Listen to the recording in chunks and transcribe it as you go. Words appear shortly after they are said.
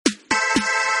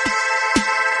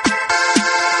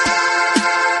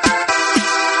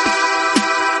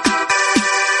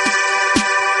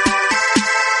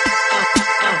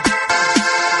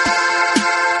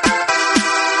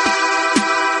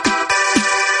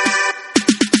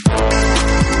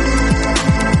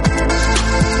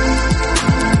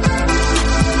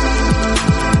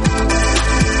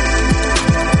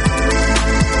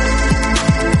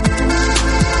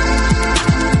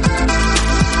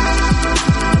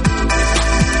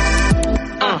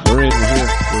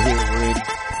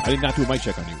I did not do a mic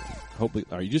check on you. Hopefully,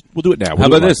 all right, we'll do it now. How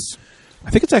about this? I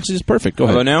think it's actually just perfect. Go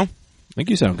ahead. How about now? I think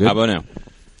you sound good. How about now?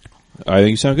 I think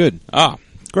you sound good. Ah,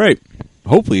 great.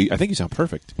 Hopefully, I think you sound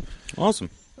perfect. Awesome.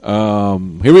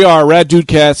 Here we are, Rad Dude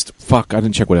Cast. Fuck, I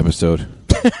didn't check what episode.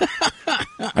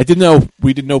 I didn't know.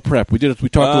 We did no prep. We talked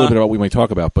a little bit about what we might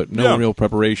talk about, but no real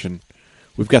preparation.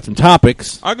 We've got some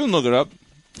topics. I can look it up.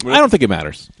 I don't think it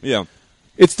matters. Yeah.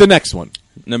 It's the next one.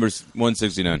 Number's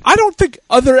 169. I don't think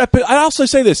other I also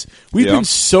say this. We've been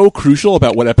so crucial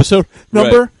about what episode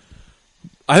number. Right.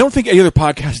 I don't think any other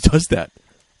podcast does that.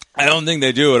 I don't think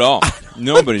they do at all.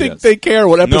 Nobody I think does. they care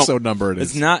what episode number it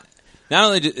is. It's not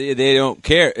only do they don't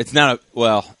care, it's not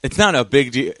a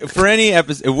big deal. For any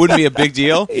episode, it wouldn't be a big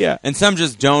deal. Yeah. And some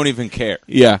just don't even care.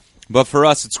 Yeah. But for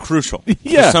us, it's crucial.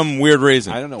 Yeah. For some weird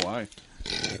reason. I don't know why.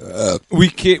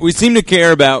 We seem to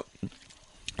care about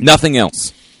nothing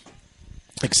else.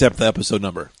 Except the episode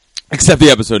number. Except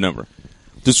the episode number.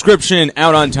 Description,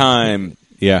 out on time,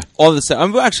 Yeah. all this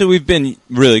stuff. Actually, we've been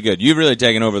really good. You've really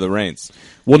taken over the reins.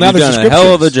 Well, now You've there's done a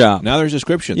hell of a job. Now there's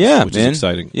descriptions. Yeah, which man. is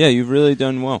exciting. Yeah, you've really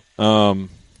done well.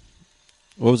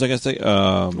 What was I going to say?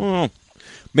 Oh.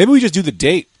 Maybe we just do the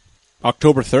date,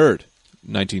 October 3rd,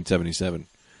 1977.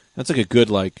 That's like a good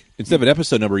instead of an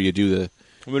episode number, you do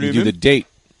the date.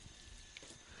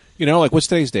 You know, like what's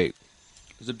today's date?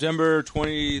 September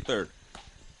 23rd.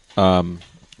 All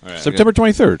right, September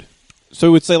 23rd. So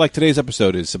we would say today's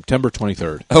episode is September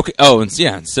 23rd. Okay. Oh,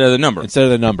 instead of the number. Instead of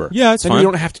the number. Yeah, it's then fine. you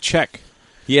don't have to check.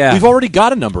 Yeah. We've already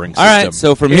got a numbering system. All right,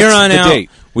 so from here on out,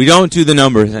 we don't do the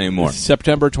numbers anymore.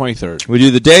 September 23rd. We do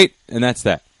the date, and that's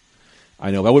that.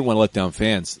 I know. I wouldn't want to let down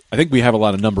fans. I think we have a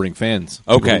lot of numbering fans.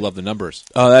 People Okay. who love the numbers.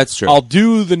 Oh, that's true. I'll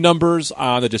do the numbers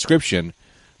on the description,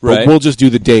 but Right. we'll just do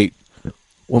the date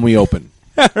when we open.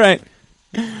 Right.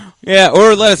 Yeah,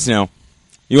 or let us know.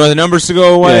 You want the numbers to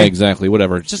go away? Yeah, exactly.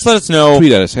 Whatever. Just let us know.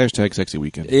 Tweet at us.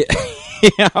 #SexyWeekend.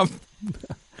 Yeah.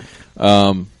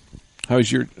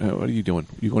 How's your? What are you doing?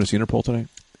 You going to see Interpol tonight?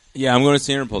 Yeah, I'm going to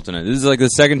see Interpol tonight. This is the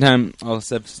second time I'll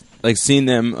have seen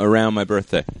them around my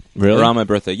birthday. Really? Around my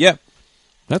birthday. Yeah.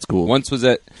 That's cool. Once was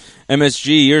at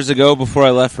MSG years ago before I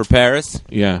left for Paris.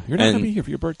 Yeah, you're not going And- to be here for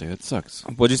your birthday. That sucks.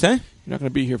 What'd you say? You're not going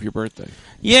to be here for your birthday.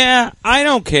 Yeah, I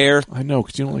don't care. I know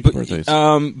because you don't like your birthdays.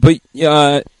 But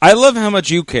I love how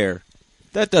much you care.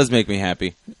 That does make me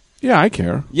happy. Yeah, I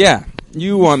care. Yeah,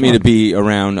 you want me to be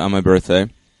around on my birthday,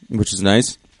 which is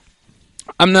nice.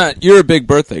 I'm not. You're a big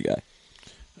birthday guy.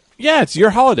 Yeah, it's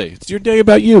your holiday. It's your day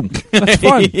about you. That's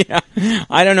fun. Yeah,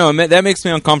 I don't know. That makes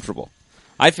me uncomfortable.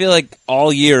 I feel like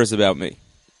all year is about me.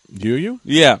 Do you?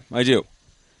 Yeah, I do.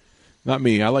 Not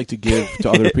me. I like to give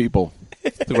to other people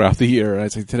throughout the year. I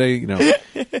say today,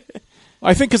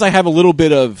 I think because I have a little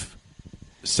bit of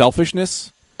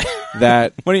selfishness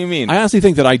that. What do you mean? I honestly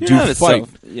think that I do not a fight.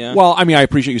 yeah. Well, I mean, I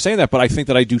appreciate you saying that, but I think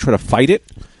that I do try to fight it.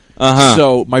 Uh-huh.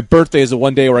 So my birthday is the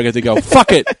one day where I get to go,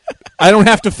 fuck it. I don't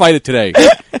have to fight it today.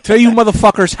 Today you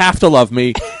motherfuckers have to love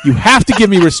me. You have to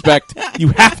give me respect. You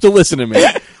have to listen to me.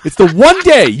 It's the one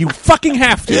day you fucking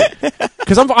have to.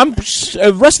 Because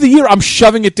the rest of the year I'm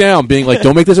shoving it down, being like,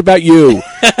 don't make this about you.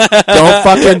 Don't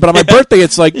fucking. But on my birthday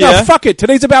it's like, no, Yeah. fuck it.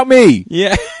 Today's about me.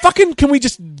 Yeah. Fucking, can we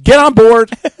just get on board?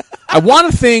 I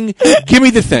want a thing. Give me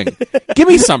the thing. Give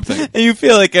me something. And you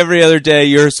feel like every other day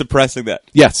you're suppressing that.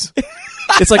 Yes.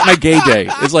 It's like my gay day.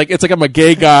 It's like I'm a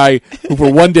gay guy who for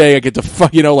one day I get to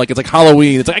fuck, it's like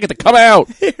Halloween. It's like I get to come out.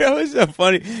 You're always so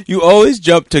funny. You always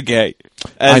jump to gay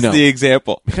I as know. the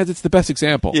example. Because it's the best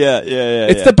example. Yeah.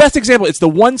 It's the best example. It's the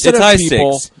one set It's of high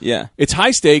people. stakes. Yeah. It's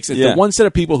high stakes. It's Yeah. the one set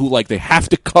of people who they have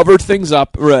to cover things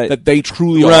up Right. that they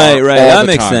truly Right, are. right. all That the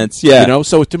makes time. sense. Yeah.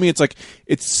 So to me it's like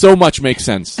it's so much makes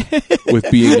sense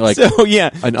with being So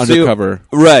yeah, an So undercover.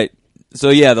 right.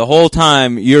 So yeah, the whole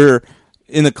time you're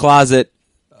in the closet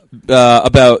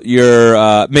about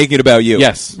your making it about you.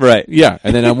 Yes. Right. Yeah.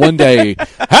 And then on one day,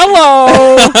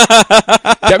 hello!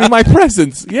 Get me my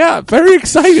presents. Yeah, very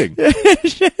exciting.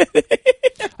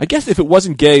 I guess if it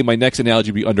wasn't gay, my next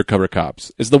analogy would be undercover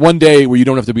cops. It's the one day where you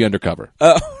don't have to be undercover.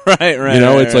 Right.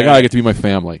 It's like, I get to be my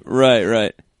family.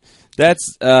 Right.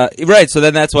 That's right. So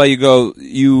then that's why you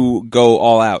go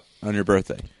all out on your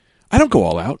birthday. I don't go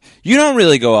all out. You don't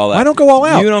really go all out. I don't go all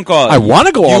out. You don't go all out. I want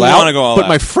to go all out. You want to go all but out.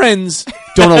 my friends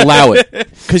don't allow it.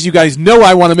 Because you guys know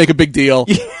I want to make a big deal.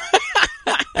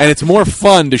 And it's more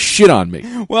fun to shit on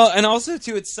me. Well, and also,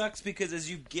 too, it sucks because as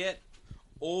you get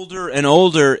older and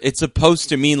older, it's supposed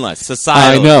to mean less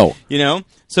societally. I know.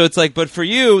 So it's like, but for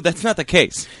you, that's not the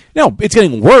case. No, it's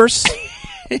getting worse.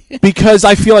 because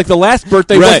I feel like the last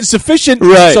birthday wasn't sufficient.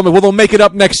 Right. So, well, they'll make it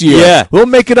up next year. Yeah. We'll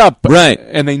make it up. Right.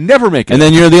 And they never make it And up.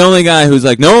 then you're the only guy who's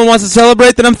like, no one wants to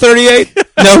celebrate that I'm 38?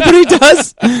 Nobody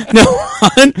does? No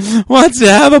one wants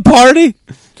to have a party?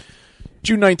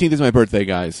 June 19th is my birthday,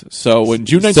 guys. So when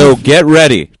June 19th, So get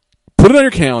ready. put it on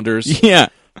your calendars. Yeah.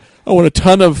 I want a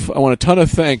ton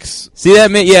of thanks. See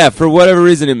that? For whatever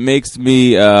reason, it makes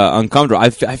me uncomfortable. I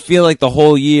feel like the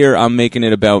whole year I'm making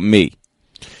it about me.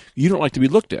 You don't like to be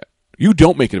looked at. You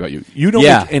don't make it about you. You don't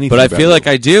make anything but I about feel you. like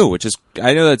I do, which is,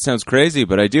 I know that sounds crazy,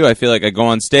 but I do. I feel like I go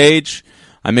on stage,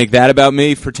 I make that about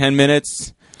me for 10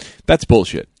 minutes. That's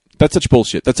bullshit. That's such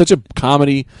bullshit. That's such a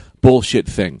comedy bullshit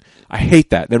thing. I hate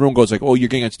that. And everyone goes like, oh, you're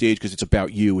getting on stage because it's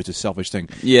about you. It's a selfish thing.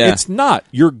 Yeah. It's not.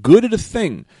 You're good at a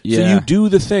thing. So Yeah. you do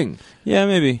the thing. Yeah,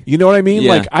 maybe. You know what I mean?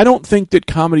 Yeah. Like, I don't think that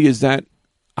comedy is that...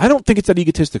 I don't think it's that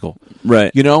egotistical.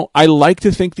 Right. You know, I like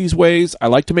to think these ways. I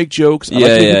like to make jokes. I like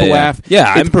to make people laugh. Yeah,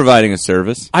 I'm providing a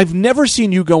service. I've never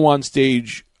seen you go on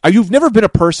stage. You've never been a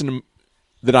person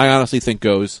that I honestly think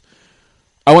goes,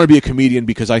 I want to be a comedian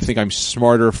because I think I'm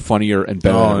smarter, funnier, and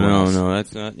better than everyone else. No,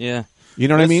 that's not, yeah. You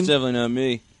know what I mean? That's definitely not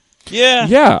me. Yeah.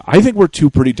 Yeah, I think we're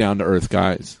two pretty down-to-earth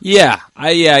guys. Yeah.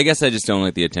 I guess I just don't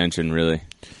like the attention, really.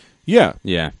 Yeah.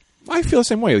 Yeah. I feel the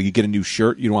same way. You get a new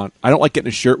shirt. I don't like getting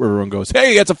a shirt where everyone goes,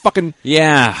 hey, that's a fucking...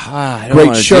 Yeah. I don't Great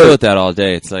want to shirt. deal with that all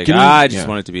day. It's like, I just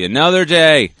want it to be another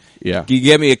day. Yeah. You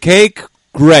get me a cake?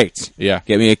 Great. Yeah.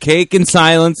 Get me a cake in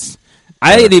silence.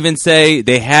 I'd even say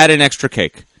they had an extra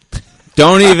cake.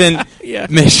 Don't even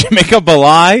make up a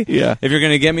lie. Yeah. If you're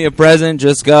going to get me a present,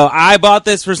 just go, I bought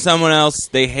this for someone else.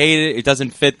 They hate it. It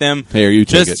doesn't fit them. Here, you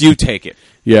take just it. you take it.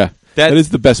 Yeah. That is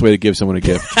the best way to give someone a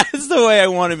gift. That's the way I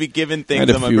want to be given things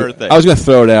on my birthday. I was going to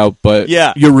throw it out, but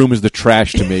Yeah. your room is the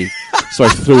trash to me, so I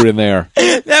threw it in there.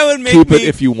 That would make Keep me, it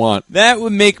if you want. That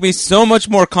would make me so much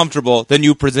more comfortable than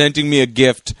you presenting me a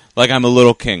gift like I'm a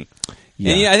little king.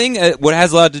 Yeah. And I think what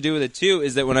has a lot to do with it, too,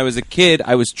 is that when I was a kid,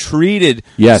 I was treated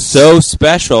Yes. so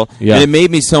special, Yeah. and it made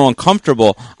me so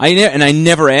uncomfortable, and I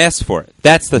never asked for it.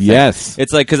 That's the thing. Yes.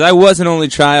 It's like, because I was an only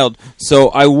child, so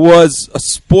I was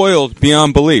spoiled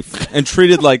beyond belief and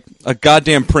treated like a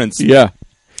goddamn prince. Yeah.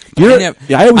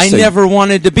 I never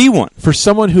wanted to be one. For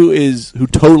someone who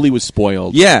totally was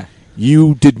spoiled, Yeah.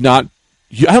 you did not...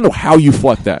 I don't know how you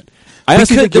fought that. I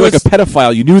honestly Because think you're like a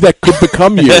pedophile. You knew that could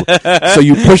become you, so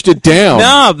you pushed it down.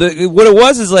 No, what it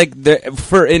was is like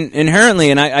inherently,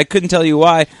 and I couldn't tell you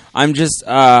why. I'm just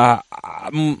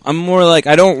I'm more like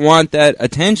I don't want that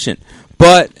attention.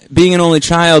 But being an only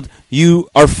child, you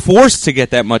are forced to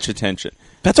get that much attention.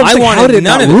 That's what I'm saying. How did it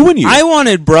not ruin you? I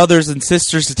wanted brothers and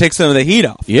sisters to take some of the heat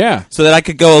off. Yeah. So that I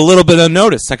could go a little bit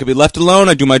unnoticed. I could be left alone.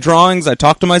 I do my drawings. I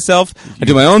talk to myself. I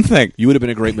do my own thing. You would have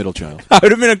been a great middle child. I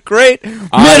would have been a great middle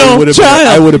child.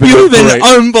 I would have been You've been great.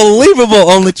 unbelievable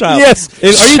only child. Yes. Are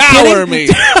you Shower kidding? me.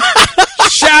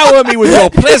 Shower me with your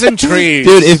pleasantries.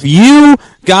 Dude, if you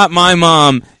got my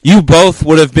mom, you both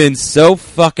would have been so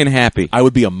fucking happy. I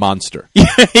would be a monster. Yeah.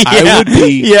 I would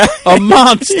be a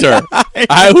monster.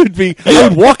 I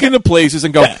would walk into places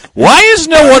and go, why is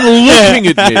no one looking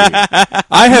at me?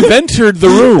 I have entered the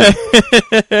room.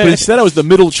 But instead I was the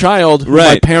middle child who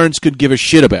my parents could give a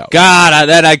shit about. God,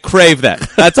 I crave that.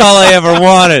 That's all I ever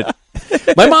wanted.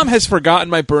 My mom has forgotten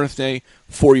my birthday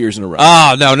 4 years in a row.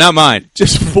 Oh, no, not mine.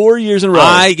 Just 4 years in a row.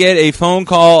 I get a phone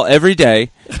call every day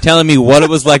telling me what it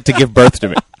was like to give birth to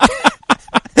me.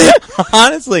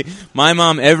 Honestly, my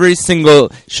mom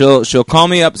she'll call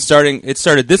me up it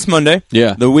started this Monday.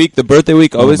 Yeah. The birthday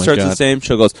week always starts God. the same.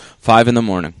 She'll goes 5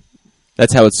 a.m.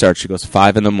 That's how it starts. She goes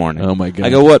 5 a.m. Oh my God. I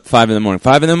go, what? 5 a.m.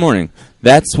 5 a.m.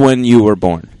 That's when you were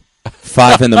born.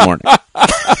 5 a.m.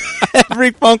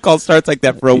 Every phone call starts like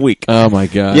that for a week. Oh my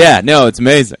God. Yeah, no, it's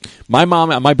amazing. My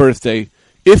mom at my birthday,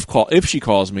 if she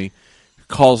calls me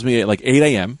at like 8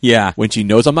 a.m. Yeah. When she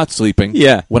knows I'm not sleeping.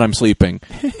 Yeah. When I'm sleeping.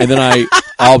 And then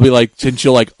I'll be like, and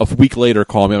she'll like a week later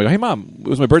call me. I'm like, hey mom, it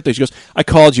was my birthday. She goes, I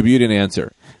called you, but you didn't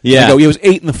answer. Yeah. I go, it was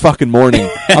 8 in the fucking morning.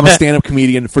 I'm a stand-up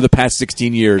comedian for the past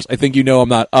 16 years. I think you know I'm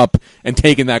not up and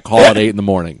taking that call at 8 in the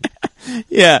morning.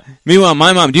 Yeah. Meanwhile,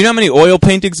 my mom, do you know how many oil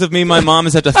paintings of me my mom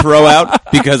has had to throw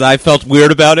out because I felt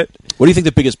weird about it? What do you think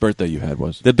the biggest birthday you had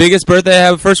was? The biggest birthday I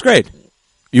had was first grade.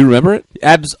 You remember it?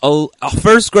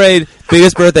 First grade,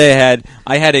 biggest birthday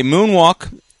I had a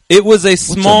moonwalk. It was a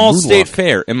small state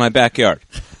fair in my backyard.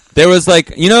 There was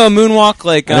like, you know, a moonwalk,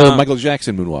 like Michael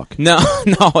Jackson moonwalk. No,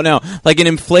 like an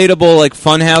inflatable, like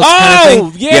funhouse kind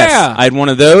of thing. Yeah. Yes, I had one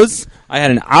of those. I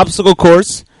had an obstacle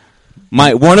course. I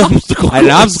had an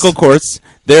obstacle course.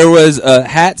 There was a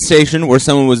hat station where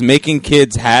someone was making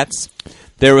kids hats.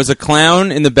 There was a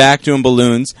clown in the back doing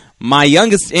balloons. my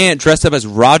youngest aunt dressed up as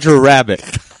Roger Rabbit.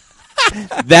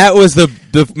 That was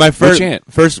my first aunt?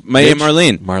 My aunt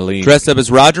Marlene dressed up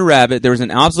as Roger Rabbit. There was an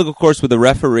obstacle course with a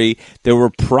referee. There were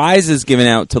prizes given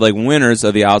out to like winners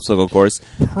of the obstacle course.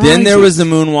 Then there was the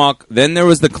moonwalk. Then there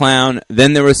was the clown.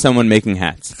 Then there was someone making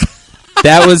hats.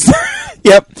 That was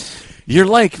yep. You're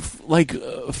like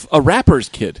a rapper's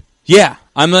kid. Yeah,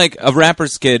 I'm like a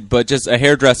rapper's kid, but just a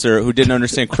hairdresser who didn't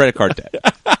understand credit card debt.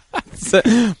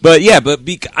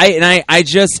 I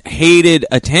just hated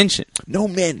attention. No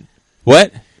men.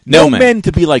 What? No men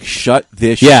to be like, shut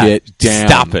this shit down.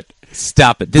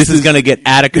 Stop it. This is going to get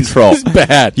out of control. This is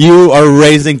bad. You are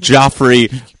raising Joffrey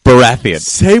Baratheon.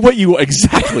 Say what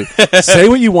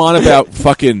you want about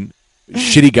fucking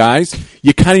shitty guys.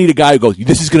 You kind of need a guy who goes,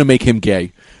 this is going to make him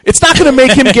gay. It's not going to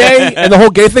make him gay and the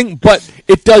whole gay thing, but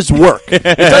it does work. It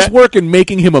does work in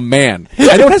making him a man.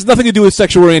 I know it has nothing to do with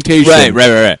sexual orientation.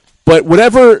 Right. But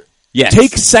whatever... Yes.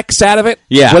 Take sex out of it.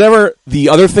 Yeah. Whatever the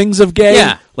other things of gay.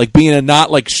 Yeah. Like being a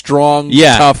not like strong,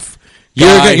 tough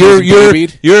guy.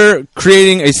 You're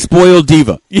creating a spoiled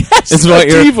diva. Yes. It's what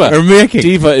you're making.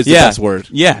 Diva is the best word.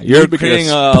 Yeah. You're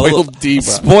creating a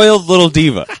spoiled little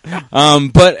diva.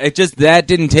 But it just, that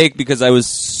didn't take because I was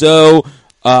so...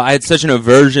 I had such an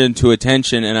aversion to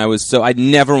attention, and I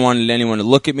never wanted anyone to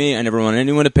look at me. I never wanted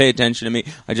anyone to pay attention to me.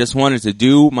 I just wanted to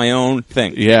do my own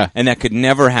thing. Yeah. And that could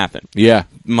never happen. Yeah.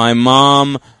 My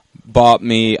mom bought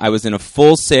me, I was in a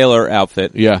full sailor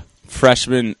outfit. Yeah.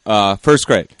 Freshman, first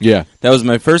grade. Yeah. That was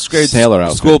my first grade sailor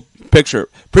outfit. School picture.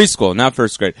 Preschool, not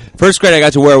first grade. First grade I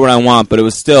got to wear what I want, but it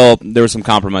was still, there was some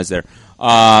compromise there.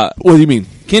 What do you mean?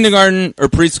 Kindergarten or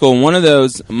preschool, one of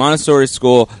those, Montessori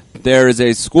school, there is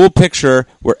a school picture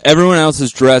where everyone else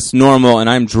is dressed normal and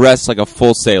I'm dressed like a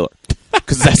full sailor.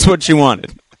 Because that's what she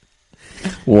wanted.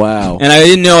 Wow. And I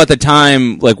didn't know at the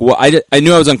time, like, I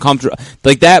knew I was uncomfortable.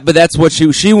 Like that, but that's what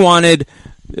she wanted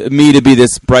me to be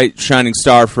this bright, shining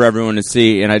star for everyone to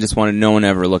see, and I just wanted no one to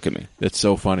ever look at me. That's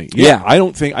so funny. Yeah. I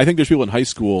think there's people in high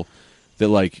school that,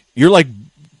 like, you're like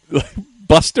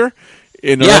Buster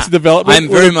in Arrested Development. I'm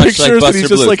very much like Buster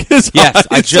Blues. Like yes,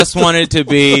 I just wanted to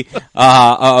be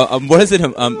what is it?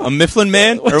 A Mifflin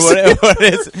Man or what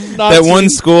is that one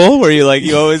school where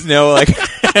you always know like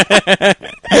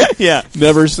yeah,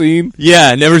 never seen.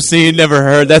 Yeah, never seen, never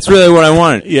heard. That's really what I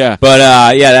wanted. Yeah, but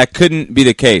that couldn't be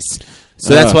the case.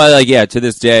 So that's why to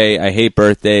this day I hate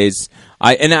birthdays.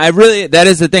 That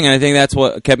is the thing, and I think that's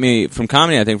what kept me from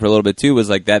comedy. I think for a little bit too was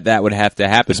like that would have to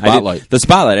happen. The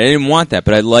spotlight. I didn't want that,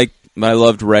 but I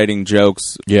loved writing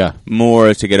jokes. Yeah,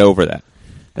 more to get over that.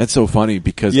 That's so funny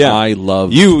because I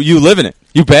love you live in it.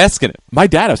 You bask in it. My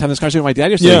dad. I was having this conversation with my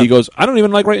dad yesterday. Yeah. He goes, "I don't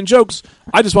even like writing jokes.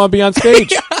 I just want to be on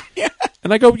stage." yeah.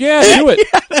 And I go, "Yeah, do it."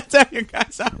 Yeah, that's how you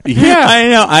guys are. Yeah, I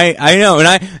know, and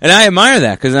I admire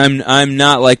that because I'm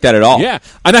not like that at all. Yeah,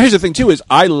 and here's the thing too: is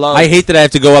I hate that I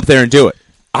have to go up there and do it.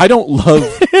 I don't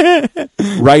love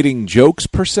writing jokes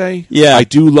per se. Yeah, I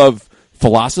do love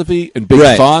philosophy and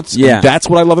big thoughts. Yeah, and that's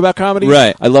what I love about comedy.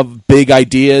 Right, I love big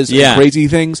ideas and crazy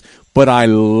things. But I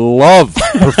love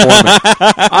performing.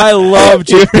 I love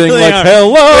just being like,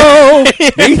 "Hello,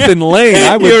 Nathan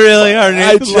Lane." You really are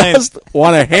Nathan Lane. I just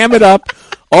want to ham it up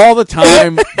all the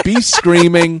time, be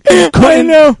screaming. I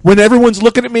know. When everyone's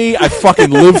looking at me, I fucking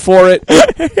live for it.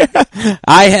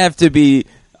 I have to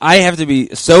be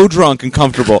so drunk and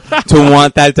comfortable to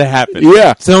want that to happen.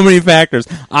 Yeah. So many factors.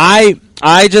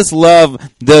 I just love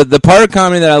the part of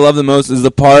comedy that I love the most is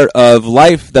the part of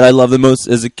life that I love the most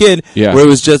as a kid, where it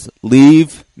was just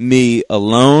leave me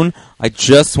alone. I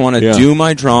just want to do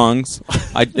my drawings.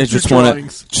 I just want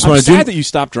to. I'm sad that you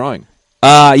stopped drawing.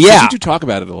 Yeah. You talk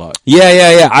about it a lot.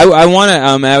 Yeah. I want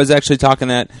to. I was actually talking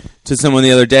that to someone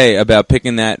the other day about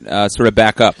picking that sort of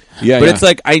back up. Yeah. But it's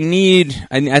like I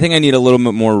think I need a little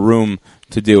bit more room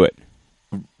to do it.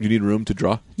 You need room to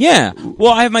draw? Yeah.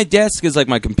 Well, I have my desk is like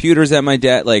my computer's at my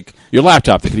desk. Like your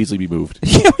laptop that could easily be moved.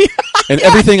 And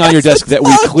everything on your desk that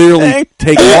we clearly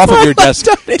take off of your desk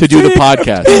to do the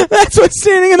podcast. That's what's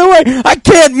standing in the way. I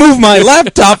can't move my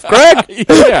laptop, Greg.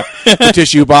 Yeah. The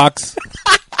tissue box.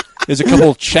 There's a couple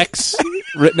of checks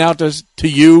written out to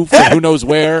you from who knows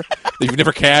where that you've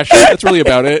never cashed. That's really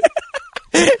about it.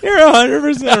 You're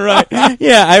 100% right.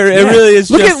 Yeah, it really is.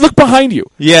 Look behind you.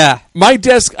 Yeah. My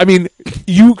desk, I mean,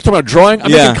 you talking about drawing?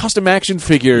 I'm making custom action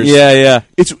figures. Yeah.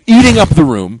 It's eating up the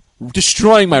room,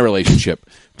 destroying my relationship.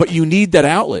 But you need that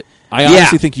outlet. I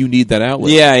honestly think you need that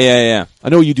outlet. Yeah. I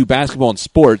know you do basketball and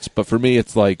sports, but for me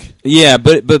it's like... Yeah,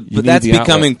 but that's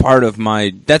becoming part of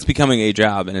my... That's becoming a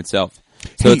job in itself.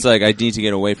 So it's like I need to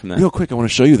get away from that. Real quick, I want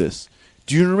to show you this.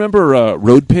 Do you remember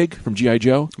Road Pig from G.I.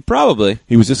 Joe? Probably.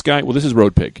 He was this guy. Well, this is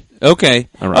Road Pig. Okay.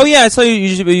 All right. Oh yeah, I saw you.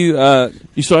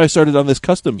 You saw I started on this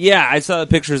custom. Yeah, I saw the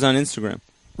pictures on Instagram.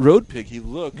 Road Pig. He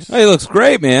looks. Oh, he looks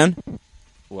great, man.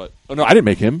 What? Oh no, I didn't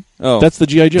make him. Oh, that's the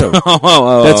G.I. Joe.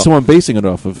 oh. That's the one basing it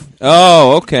off of.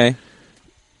 Oh, okay.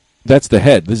 That's the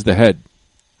head. This is the head.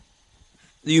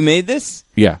 You made this?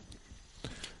 Yeah.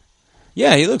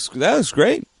 Yeah, that looks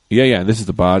great. Yeah. This is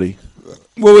the body.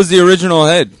 What was the original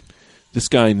head? This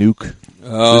guy Nuke.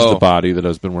 Oh. This is the body that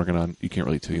I've been working on. You can't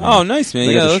really see. Oh, nice, man.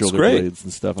 They Yeah, got the that looks shoulder great. blades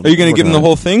and stuff. Are you going to give him the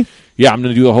whole thing? Yeah, I'm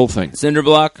going to do the whole thing. Cinder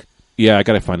block? Yeah, I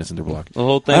got to find a cinder block. The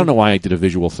whole thing? I don't know why I did a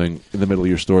visual thing in the middle of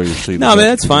your story. No, man,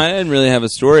 that's fine. I didn't really have a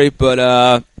story,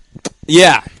 but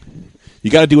yeah.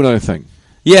 You got to do another thing.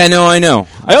 Yeah, no, I know.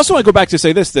 I also want to go back to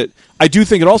say this, that I do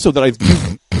think it also that I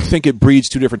think it breeds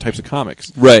two different types of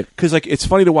comics. Right. Because like it's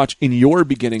funny to watch in your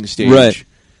beginning stage. Right.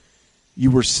 You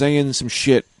were saying some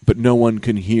shit, but no one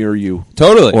can hear you.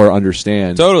 Totally. Or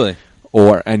understand. Totally.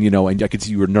 And I could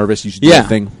see you were nervous. You should do a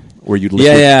thing where you'd lick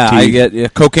Yeah, your I teeth.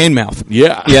 get cocaine mouth.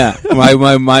 Yeah. Yeah.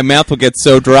 my mouth would get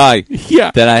so dry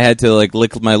Yeah. that I had to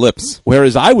lick my lips.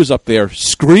 Whereas I was up there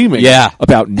screaming Yeah.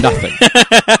 about nothing.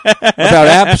 About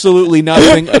absolutely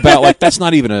nothing. About that's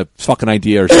not even a fucking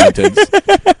idea or sentence.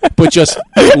 But just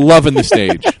loving the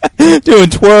stage. Doing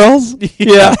twirls.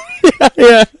 Yeah.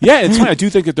 Yeah. Yeah, it's funny. I do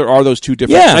think that there are those two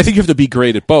different. Yeah. And I think you have to be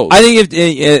great at both. I think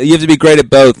you have to be great at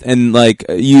both, and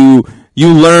you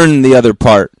learn the other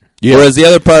part. Yeah. Whereas the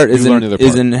other part is learn the other is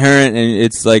part. inherent, and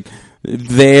it's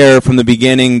there from the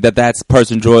beginning that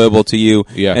part's enjoyable to you.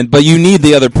 Yeah. But you need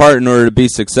the other part in order to be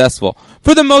successful.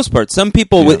 For the most part, some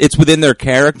people Yeah. it's within their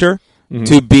character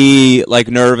to be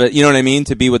nervous. You know what I mean?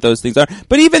 To be what those things are.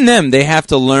 But even them, they have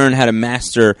to learn how to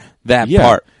master that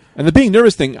part. And the being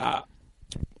nervous thing,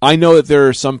 I know that there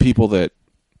are some people that,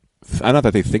 not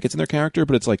that they think it's in their character,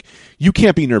 but it's like, you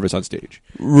can't be nervous on stage.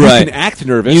 Right. You can act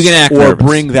nervous. You can act or nervous.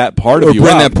 bring that part Or of you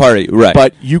bring up, that part of you, right.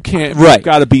 But you can't, Right. you've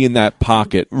got to be in that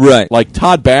pocket. Right. Like,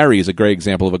 Todd Barry is a great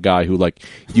example of a guy who,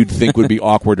 you'd think would be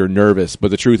awkward or nervous,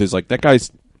 but the truth is, that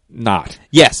guy's not.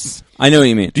 Yes. I know what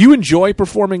you mean. Do you enjoy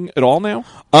performing at all now?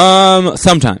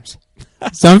 Sometimes.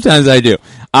 Sometimes I do.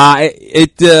 I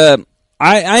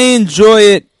enjoy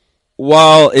it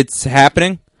while it's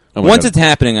happening. Oh my Once God. it's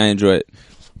happening, I enjoy it.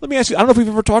 Let me ask you, I don't know if we've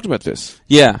ever talked about this,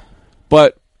 Yeah.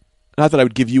 but not that I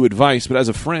would give you advice, but as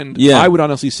a friend, Yeah. I would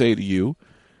honestly say to you,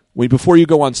 before you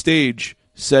go on stage,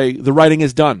 say, the writing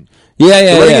is done.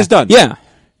 Yeah. The writing is done. Yeah.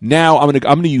 Now I'm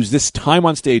gonna use this time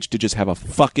on stage to just have a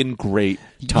fucking great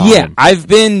time. Yeah. I've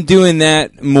been doing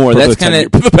that more. For That's the 10 kind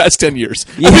of for the past 10 years.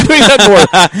 I've been doing that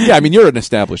more. Yeah, I mean, you're an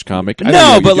established comic. I No,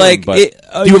 know what but, you're doing, it-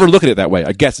 do you ever look at it that way?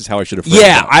 I guess is how I should have. phrased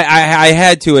Yeah, that. I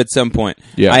had to at some point.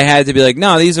 Yeah. I had to be like,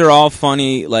 no, these are all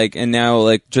funny, and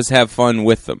now just have fun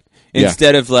with them Yeah.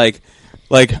 instead of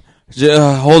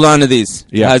hold on to these.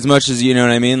 Yeah. As much as you know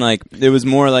what I mean. It was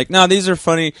more no, these are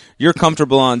funny. You're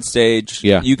comfortable on stage.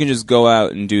 Yeah. You can just go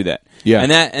out and do that. Yeah.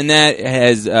 And that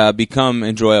has become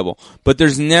enjoyable. But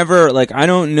there's never I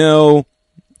don't know.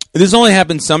 This only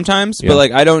happens sometimes, Yeah.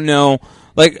 but I don't know.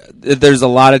 There's a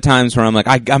lot of times where I'm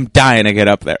I'm dying to get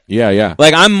up there. Yeah.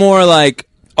 I'm more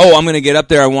oh, I'm going to get up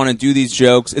there. I want to do these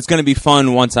jokes. It's going to be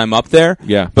fun once I'm up there.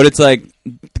 Yeah. But it's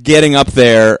getting up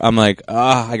there, I'm I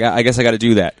guess I got to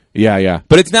do that. Yeah.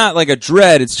 But it's not a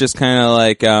dread. It's just kind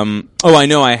of oh, I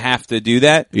know I have to do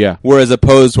that. Yeah. Whereas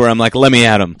opposed where I'm let me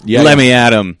at him. Yeah, Let yeah. me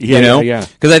at him. Yeah, you know? yeah.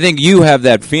 Because I think you have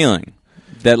that feeling.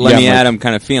 That let Yeah, me I'm at him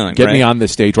kind of feeling. Get right? me on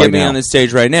this stage right Get me now. on this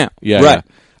stage right now. Yeah. Right.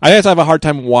 Yeah. I guess I have a hard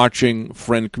time watching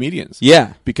friend comedians.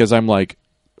 Yeah. Because I'm what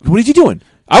is he doing?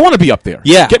 I want to be up there.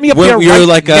 Yeah, Get me up When there you're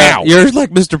right now. You're like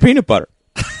Mr. Peanut Butter.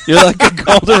 You're like a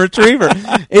golden retriever.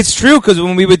 It's true because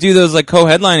when we would do those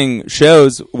co-headlining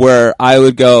shows where I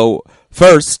would go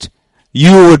first,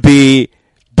 you would be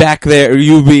back there.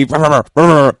 You'd be. Yeah.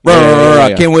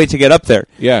 I can't wait to get up there.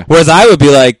 Yeah. Whereas I would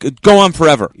be go on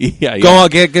forever. Yeah. Go on,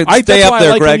 get That's stay why up there,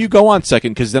 I like Greg. when you go on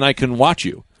second because then I can watch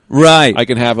you. Right. I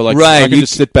can have Right. I can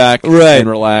just sit back and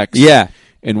relax. Yeah.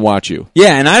 And watch you.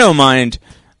 Yeah, and I don't mind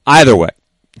either way.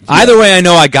 Either way, I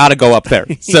know I got to go up there.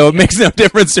 So it makes no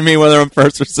difference to me whether I'm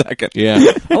first or second.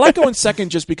 Yeah. I like going second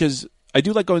just because I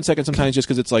do like going second sometimes just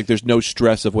because it's there's no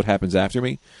stress of what happens after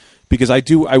me. Because I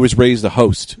was raised a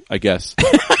host, I guess.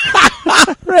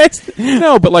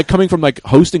 No, but coming from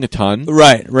hosting a ton.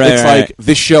 Right. It's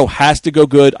this show has to go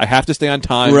good. I have to stay on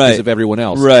time because of everyone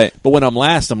else. Right. But when I'm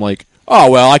last, I'm oh,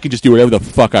 well, I can just do whatever the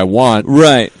fuck I want.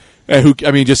 Right.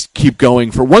 Just keep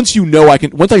going for once I know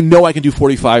I can do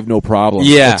 45, no problem.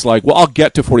 Yeah. It's like, well, I'll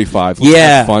get to 45. Let's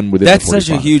have fun with it. That's such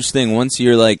a huge thing. Once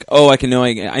you're like, oh, I know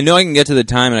I can get to the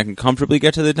time and I can comfortably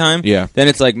get to the time. Yeah. Then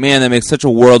it's like, man, that makes such a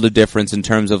world of difference in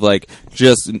terms of like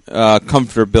just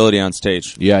comfortability on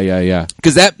stage. Yeah.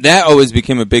 Because that always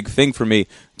became a big thing for me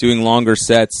doing longer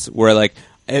sets where like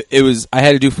it was I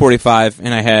had to do 45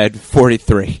 and I had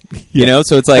 43. You know,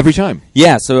 so it's like every time.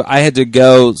 Yeah, so I had to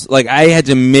go like I had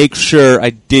to make sure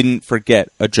I didn't forget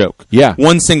a joke. Yeah.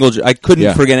 One single joke. I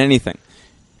couldn't forget anything.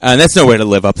 And that's no way to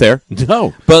live up there.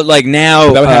 No. But like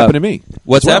now that would happen to me.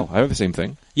 What's that? I have the same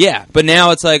thing. Yeah, but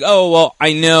now it's like, oh well,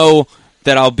 I know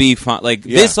that I'll be fine. Like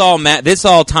this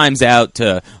all times out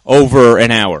to over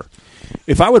an hour.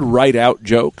 If I would write out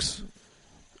jokes,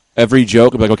 every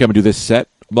joke, I'd be like, okay, I'm going to do this set.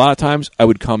 A lot of times, I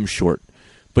would come short.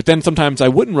 But then sometimes I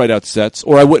wouldn't write out sets,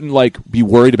 or I wouldn't like be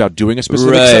worried about doing a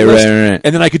specific set list, right.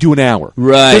 and then I could do an hour.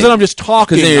 Right. Because then I'm just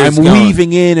talking, I'm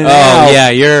weaving in and out. Oh, yeah,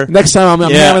 you're... Next time I'm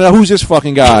having who's this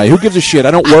fucking guy? Who gives a shit?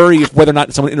 I don't worry whether or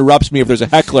not someone interrupts me if there's a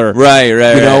heckler. Right. You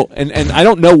know, and I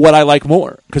don't know what I like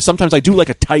more. Because sometimes I do like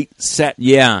a tight set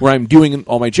where I'm doing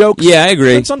all my jokes. Yeah, I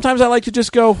agree. And sometimes I like to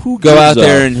just go out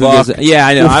there and who gives a... Yeah,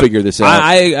 I know. We'll figure this out.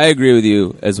 I agree with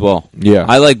you as well. Yeah.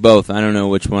 I like both. I don't know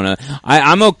which one.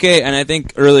 I'm okay, and I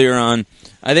think earlier on,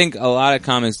 I think a lot of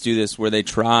comics do this where they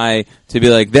try to be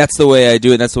like, that's the way I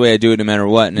do it no matter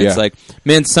what. And it's like,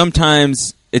 man,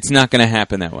 sometimes it's not going to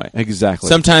happen that way. Exactly.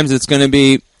 Sometimes it's going to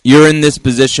be, you're in this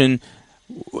position,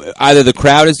 either the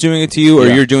crowd is doing it to you or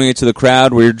you're doing it to the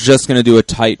crowd where you're just going to do a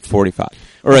tight 45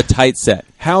 or a tight set.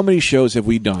 How many shows have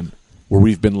we done where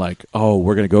we've been like, oh,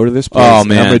 we're going to go to this place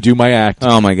and I'm going to do my act.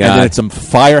 Oh, my God. And then it's some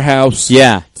firehouse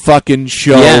fucking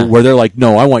show where they're like,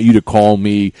 no, I want you to call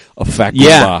me a fat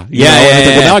Yeah. You know? And it's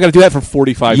like, well, now I got to do that for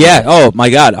 45 minutes. Yeah. Oh, my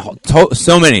God.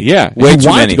 So many. Yeah. Way you too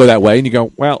want many. to go that way, and you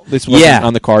go, well, this wasn't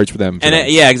on the cards for them. And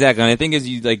exactly. And I think as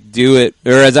you like do it,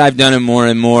 or as I've done it more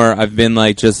and more, I've been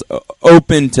like just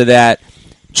open to that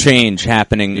change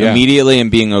happening immediately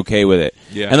and being okay with it.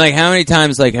 Yeah. And like, how many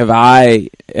times like have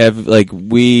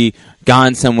we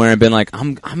gone somewhere and been like,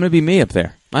 I'm going to be me up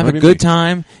there. I have a good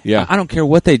time. Yeah. I don't care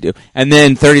what they do. And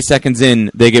then 30 seconds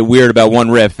in, they get weird about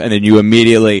one riff, and then you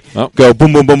immediately go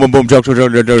boom, boom, boom, boom, boom, joke. Guess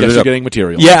you're getting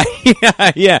material.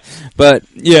 Yeah. But,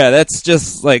 that's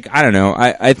just like, I don't know.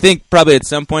 I think probably at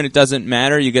some point it doesn't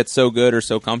matter. You get so good or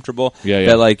so comfortable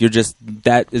that, like,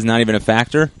 that is not even a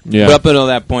factor. Yeah. But up until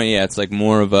that point, it's like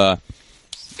more of a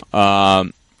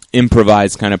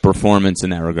improvised kind of performance in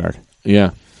that regard.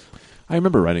 Yeah. I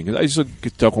remember writing. I just want to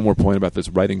talk one more point about this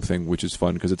writing thing, which is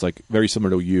fun because it's like very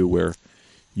similar to you, where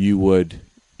you would,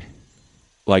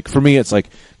 like, for me, it's like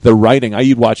the writing.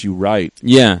 You'd watch you write,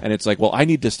 and it's like, well, I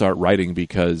need to start writing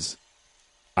because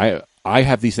I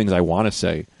have these things I want to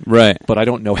say, right? But I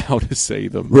don't know how to say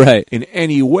them, right, in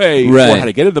any way, or how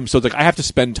to get at them. So it's like I have to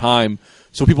spend time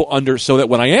so people so that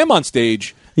when I am on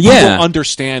stage. People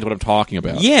understand what I'm talking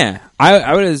about. Yeah,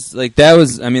 I was like that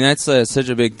was. I mean, that's such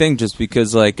a big thing, just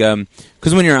because like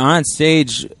because when you're on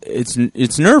stage, it's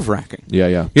nerve wracking.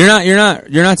 Yeah. You're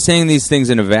not saying these things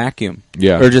in a vacuum.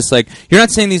 Yeah, or just like you're not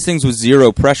saying these things with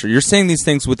zero pressure. You're saying these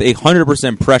things with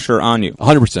 100% pressure on you.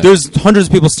 100%. There's hundreds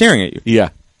of people staring at you. Yeah.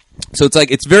 So it's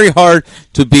like it's very hard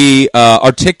to be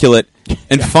articulate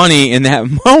and funny in that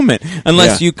moment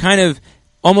unless you kind of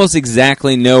almost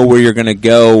exactly know where you're going to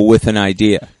go with an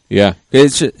idea. Yeah.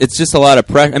 It's just a lot of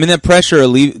pressure. I mean, that pressure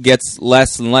gets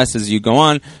less and less as you go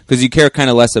on because you care kind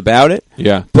of less about it.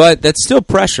 Yeah. But that's still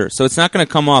pressure, so it's not going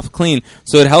to come off clean.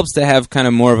 So it helps to have kind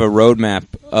of more of a roadmap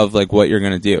of like what you're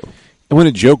going to do. And when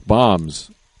a joke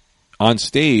bombs on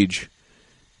stage,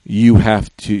 you have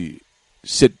to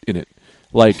sit in it.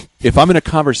 Like, if I'm in a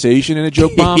conversation and a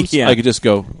joke bombs, I could just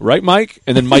go, right, Mike?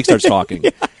 And then Mike starts talking.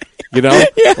 You know?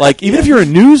 Like, even if you're a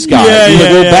news guy,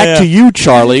 back to you,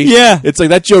 Charlie. Yeah. It's like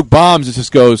that joke bombs, it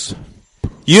just goes,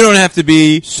 you don't have to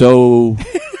be... So,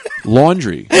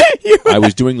 laundry. I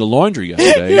was doing the laundry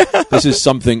yesterday. This is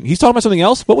something... He's talking about something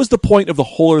else? What was the point of the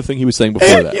whole other thing he was saying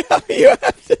before that?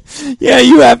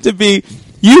 You have to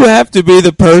be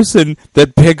the person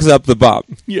that picks up the bomb.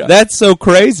 Yeah. That's so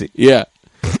crazy. Yeah.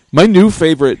 My new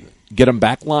favorite get 'em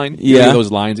back line, those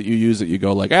lines that you use that you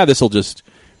go like, this will just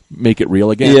make it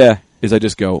real again, is I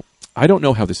just go, I don't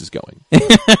know how this is going.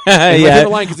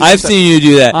 I've seen you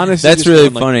do that. Honestly, that's really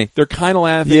going, funny. Like, they're kind of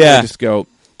laughing. Yeah. I just go,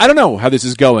 I don't know how this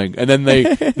is going. And then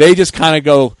they just kind of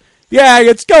go, yeah,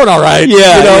 it's going all right.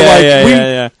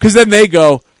 Yeah. Because then they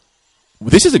go,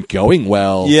 this isn't going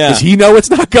well. Yeah. Does he know it's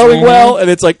not going well? And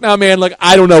it's like, no, man, like,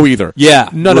 I don't know either. Yeah.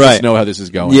 None of us know how this is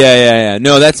going. Yeah.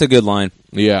 No, that's a good line.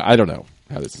 Yeah, I don't know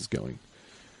how this is going.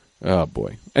 Oh,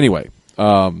 boy. Anyway,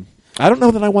 I don't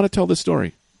know that I want to tell this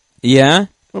story. Yeah?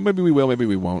 Well, maybe we will, maybe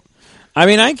we won't. I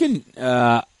mean, I can,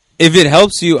 if it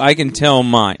helps you, I can tell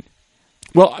mine.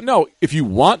 Well, no, if you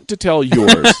want to tell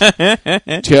yours,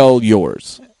 tell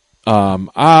yours.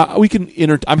 We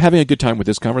can I'm having a good time with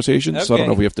this conversation, so I don't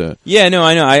know if we have to. Yeah, no,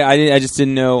 I know. I just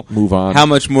didn't know move on. How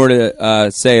much more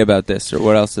to say about this, or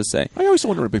what else to say. I always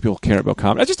wonder if people care about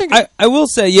comedy. I just think I will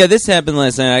say, yeah, this happened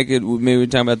last night. I could maybe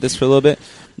talk about this for a little bit.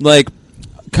 Like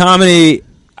comedy,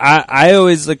 I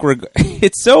always like.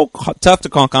 It's so tough to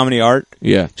call comedy art.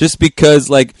 Yeah, just because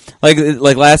like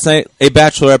last night, a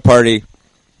bachelorette party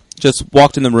just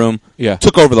walked in the room. Yeah,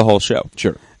 took over the whole show.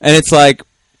 Sure, and it's like.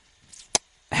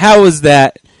 How is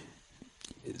that?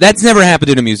 That's never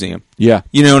happened in a museum. Yeah.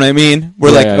 You know what I mean?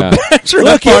 We're like, a bachelorette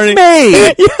Look party.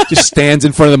 At me! Just stands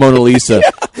in front of the Mona Lisa.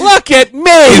 Look at me!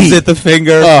 Gives it the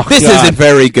finger. Oh, this God. Isn't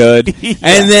very good.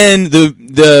 And then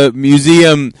the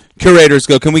museum curators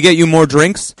go, can we get you more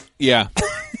drinks? Yeah.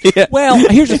 Well,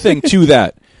 here's the thing, to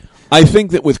that. I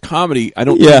think that with comedy, I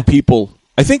don't think people...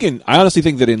 I honestly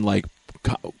think that in, like,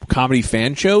 comedy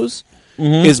fan shows...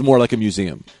 is more like a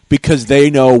museum because they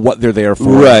know what they're there for.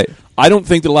 Right. I don't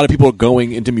think that a lot of people are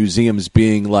going into museums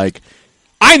being like,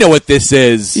 I know what this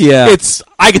is. Yeah.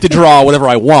 I get to draw whatever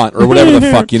I want or whatever the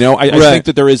fuck, you know? I think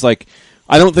that there is like,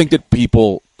 I don't think that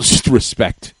people just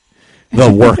respect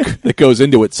the work that goes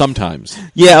into it sometimes.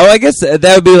 Yeah, well, I guess that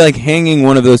would be like hanging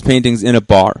one of those paintings in a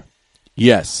bar.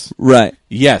 Yes. Right.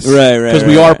 Yes. Right. Because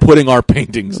we are putting our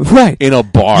paintings in a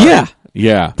bar. Yeah.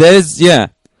 Yeah. That is,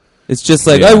 It's just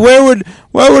like, where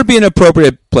would be an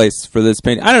appropriate place for this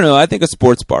painting? I don't know. I think a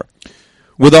sports bar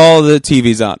with all the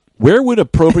TVs on. Where would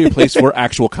appropriate place for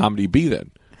actual comedy be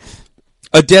then?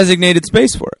 A designated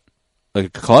space for it, like a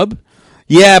club.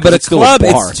 Yeah, but a club,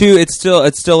 a bar. it's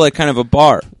still like kind of a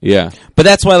bar. Yeah, but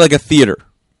that's why like a theater.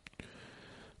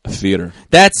 A theater.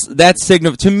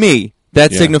 To me.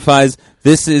 That signifies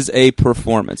this is a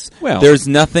performance. Well, there's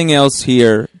nothing else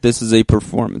here. This is a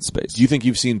performance space. Do you think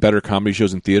you've seen better comedy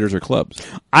shows in theaters or clubs?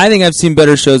 I think I've seen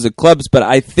better shows at clubs, but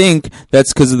I think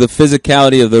that's because of the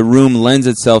physicality of the room lends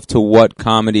itself to what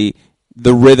comedy,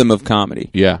 the rhythm of comedy.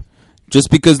 Yeah.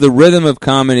 Just because the rhythm of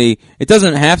comedy, it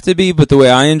doesn't have to be, but the way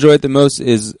I enjoy it the most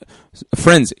is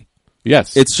frenzy.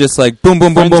 Yes. It's just like boom,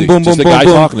 boom, boom, boom, boom, boom, boom, guy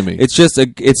boom. talking to me.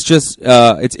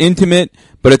 It's intimate,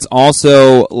 but it's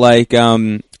also like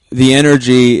the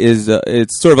energy is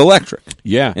it's sort of electric.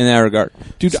 Yeah. In that regard,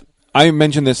 dude. I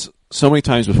mentioned this so many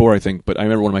times before, I think, but I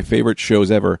remember one of my favorite shows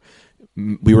ever.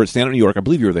 We were at Stand Up New York. I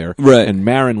believe you were there, right? And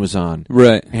Maron was on,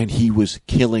 right? And he was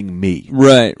killing me,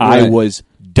 right? I was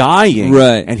dying,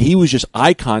 right? And he was just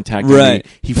eye contacting right.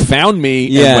 me. He found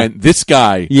me and went, "This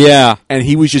guy," and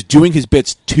he was just doing his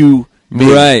bits to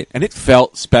me, right? And it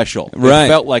felt special, right? It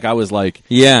felt like I was like,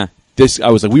 this.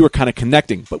 I was like, we were kind of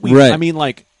connecting, but we, I mean,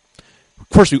 like, of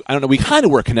course, I don't know, we kind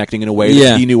of were connecting in a way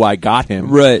that he knew I got him,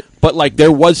 right? But like,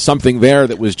 there was something there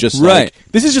that was just like,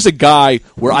 this is just a guy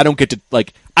where I don't get to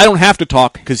like. I don't have to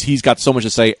talk because he's got so much to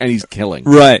say and he's killing.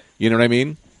 Right. You know what I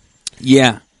mean?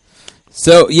 Yeah.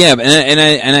 So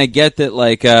and I get that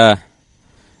like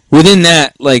within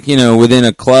that, like, you know, within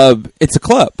a club, it's a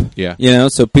club. Yeah. You know,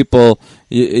 so people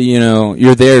you know,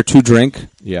 you're there to drink.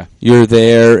 Yeah. You're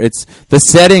there. It's the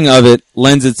setting of it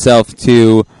lends itself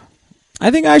to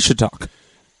I think I should talk.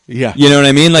 Yeah. You know what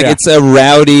I mean? Like it's a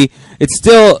rowdy, it's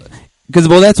still because,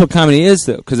 well, that's what comedy is,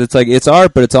 though. Because it's like, it's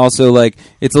art, but it's also like,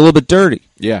 it's a little bit dirty.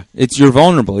 Yeah. You're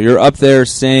vulnerable. You're up there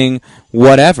saying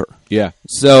whatever. Yeah.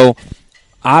 So,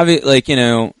 like, you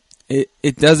know,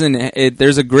 it doesn't,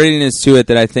 there's a grittiness to it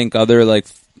that I think other, like,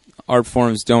 art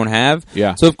forms don't have.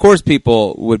 Yeah. So, of course,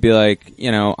 people would be like,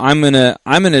 you know, I'm gonna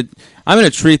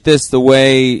treat this the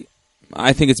way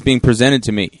I think it's being presented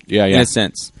to me. Yeah, yeah. In a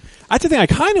sense. That's the thing. I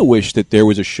kind of wish that there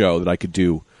was a show that I could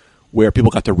do where people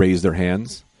got to raise their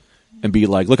hands and be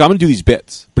like, look, I'm going to do these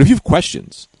bits, but if you have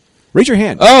questions, raise your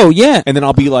hand. Oh, yeah. And then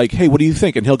I'll be like, hey, what do you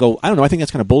think? And he'll go, I don't know, I think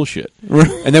that's kind of bullshit.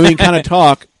 And then we can kind of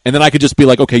talk, and then I could just be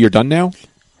like, okay, you're done now?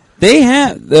 They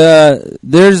have,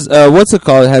 there's, what's it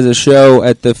called? It has a show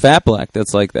at the Fat Black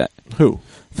that's like that. Who?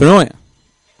 Fenoya.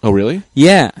 Oh, really?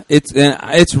 Yeah,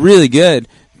 it's really good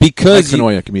because...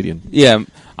 Fenoya, comedian. Yeah.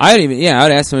 I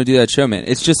would ask them to do that show, man.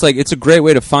 It's just like, it's a great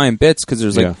way to find bits because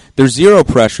there's like, there's zero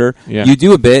pressure. Yeah. You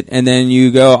do a bit and then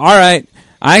you go, all right.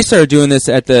 I started doing this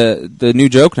at the new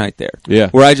joke night there. Yeah.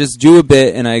 Where I just do a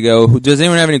bit and I go, does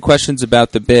anyone have any questions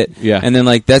about the bit? Yeah. And then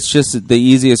like, that's just the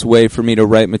easiest way for me to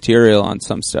write material on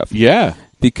some stuff. Yeah.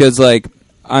 Because like,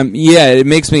 it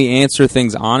makes me answer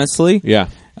things honestly. Yeah.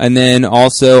 And then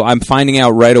also I'm finding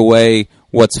out right away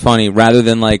what's funny rather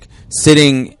than like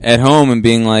sitting at home and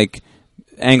being like,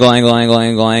 angle,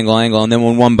 and then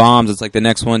when one bombs, it's like the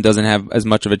next one doesn't have as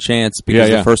much of a chance because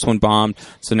the first one bombed.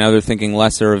 So now they're thinking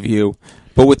lesser of you.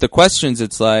 But with the questions,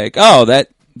 it's like, oh, that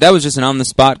was just an on the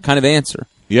spot kind of answer.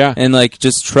 Yeah, and like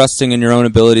just trusting in your own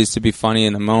abilities to be funny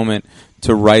in the moment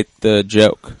to write the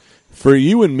joke. For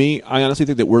you and me, I honestly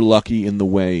think that we're lucky in the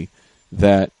way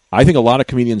that I think a lot of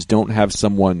comedians don't have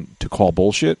someone to call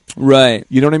bullshit. Right.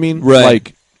 You know what I mean? Right.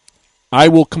 Like, I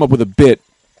will come up with a bit,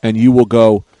 and you will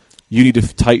go, you need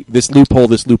to tight this loophole,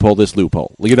 this loophole, this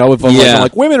loophole. You know, if I'm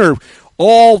like, women are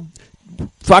all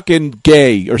fucking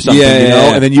gay or something, you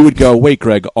know? And then you would go, wait,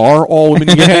 Greg, are all women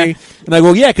gay? And I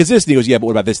go, yeah, because this. And he goes, yeah, but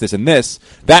what about this, this, and this?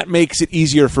 That makes it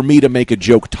easier for me to make a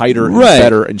joke tighter and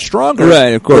better and stronger.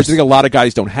 Right, of course. I think a lot of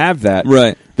guys don't have that.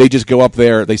 Right. They just go up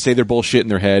there, they say their bullshit in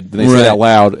their head, then they say it out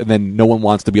loud, and then no one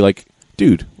wants to be like,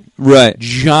 dude,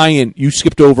 giant, you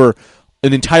skipped over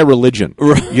an entire religion,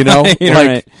 you know?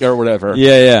 Or whatever.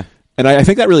 Yeah. And I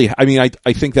think that really, I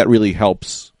think that really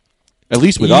helps. At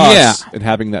least with us, and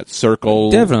having that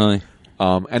circle. Definitely.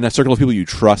 And that circle of people you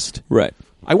trust. Right.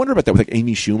 I wonder about that with like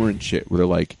Amy Schumer and shit, where they're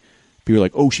like, people are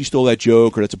like, oh, she stole that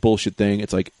joke, or that's a bullshit thing.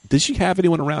 It's like, does she have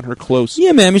anyone around her close?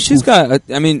 Yeah, man. I mean, she's got,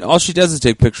 all she does is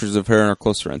take pictures of her and her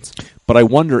close friends. But I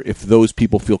wonder if those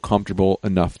people feel comfortable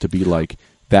enough to be like,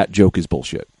 that joke is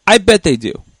bullshit. I bet they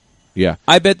do. Yeah.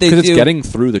 I bet they do. Because it's getting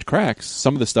through the cracks.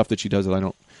 Some of the stuff that she does that I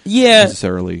don't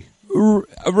necessarily.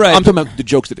 Right. I'm talking about the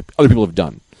jokes that other people have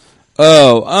done.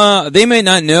 Oh, they may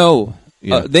not know.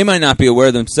 They might not be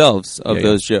aware themselves of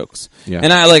those jokes. Yeah.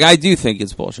 And I do think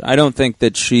it's bullshit. I don't think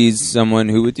that she's someone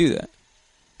who would do that.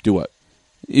 Do what?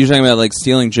 You're talking about like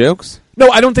stealing jokes? No,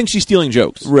 I don't think she's stealing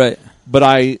jokes. Right. But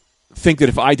I think that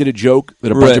if I did a joke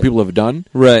that a bunch of people have done,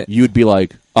 you'd be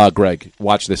like, Greg,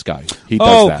 watch this guy. He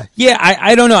does that. Yeah,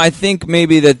 I don't know. I think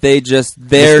maybe that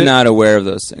they're not aware of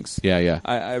those things. Yeah.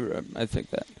 I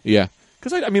think that. Yeah.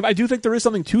 Because I do think there is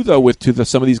something too, though,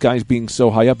 some of these guys being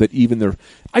so high up that even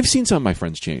I've seen some of my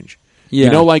friends change. Yeah.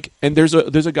 You know, like, and there's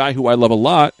a guy who I love a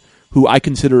lot who I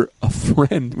consider a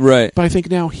friend. Right. But I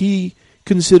think now he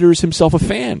considers himself a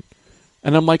fan.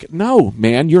 And I'm like, no,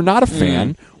 man, you're not a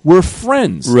fan. We're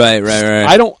friends. Right.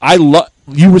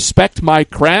 You respect my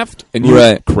craft, and you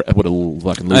what a little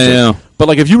fucking loser. I know. But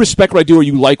like, if you respect what I do or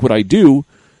you like what I do,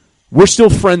 we're still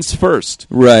friends first.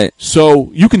 Right.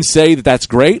 So you can say that that's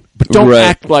great, but don't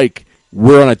act like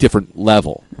we're on a different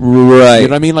level. Right. You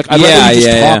know what I mean? Like, I'd rather you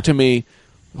just talk to me.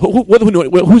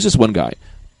 Who's this one guy?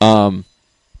 One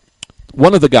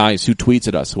of the guys who tweets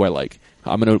at us, who I like.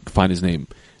 I'm going to find his name.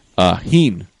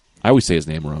 Heen. I always say his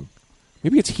name wrong.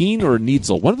 Maybe it's Heen or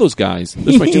Needzel. One of those guys.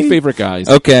 Those are my two favorite guys.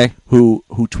 Okay. Who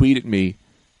tweet at me,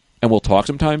 and we'll talk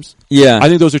sometimes. Yeah. I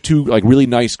think those are two like really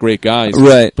nice, great guys.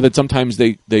 Right. But then sometimes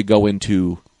they go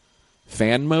into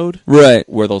fan mode. Right.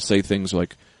 Where they'll say things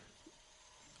like,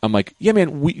 I'm like, yeah,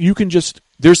 man, you can just,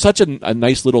 there's such a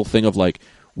nice little thing of like,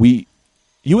 you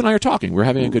and I are talking. We're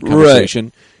having a good conversation.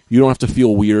 Right. You don't have to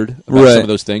feel weird about some of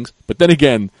those things. But then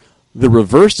again, the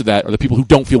reverse to that are the people who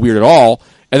don't feel weird at all,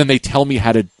 and then they tell me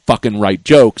how to fucking write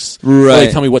jokes. Right. Or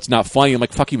they tell me what's not funny. I'm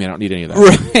like, fuck you, man, I don't need any of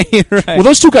that. Right. Well,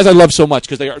 those two guys I love so much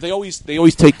because they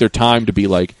always take their time to be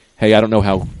like, hey, I don't know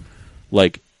how,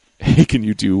 like, hey, can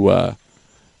you do,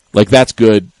 like, that's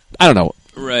good. I don't know.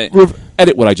 Right.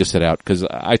 Edit what I just said out because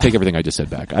I take everything I just said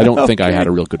back. I don't think I had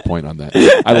a real good point on that.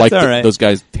 I like those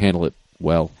guys handle it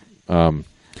well. I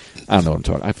don't know what I'm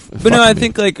talking. But no, I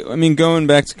think going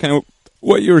back to kind of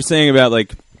what you were saying about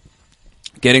like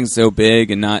getting so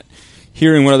big and not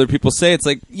hearing what other people say. It's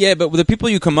like, yeah, but with the people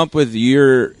you come up with,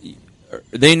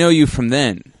 they know you from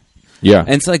then. Yeah,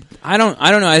 and it's like I don't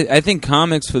know. I think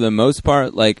comics for the most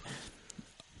part, like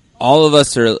all of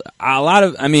us are a lot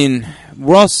of. I mean,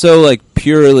 we're all so like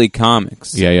purely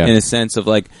comics. Yeah. In a sense of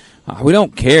like. We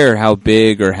don't care how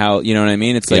big or how, you know what I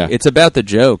mean? It's like, it's about the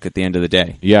joke at the end of the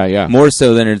day. Yeah. More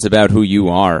so than it's about who you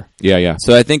are. Yeah.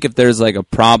 So I think if there's like a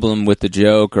problem with the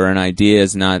joke or an idea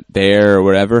is not there or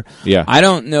whatever, I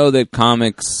don't know that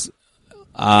comics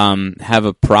have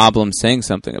a problem saying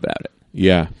something about it.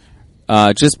 Yeah.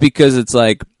 Just because it's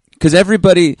like, because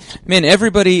everybody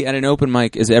at an open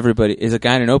mic is a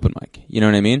guy at an open mic. You know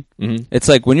what I mean? Mm-hmm. It's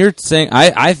like when you're saying,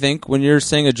 I think when you're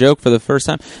saying a joke for the first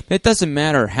time, it doesn't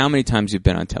matter how many times you've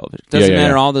been on television. It doesn't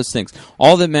matter all those things.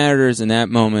 All that matters in that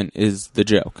moment is the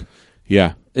joke.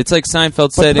 Yeah. It's like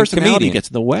Seinfeld said in Comedian. Personality gets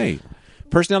in the way.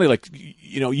 Personality, like,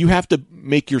 you have to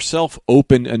make yourself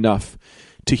open enough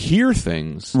to hear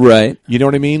things. Right. You know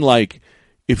what I mean? Like,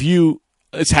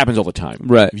 this happens all the time.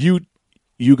 Right. If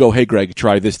you go, hey, Greg,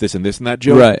 try this, and this, and that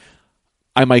joke. Right.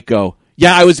 I might go,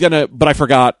 yeah, I was going to, but I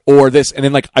forgot, or this. And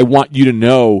then, like, I want you to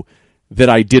know that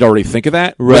I did already think of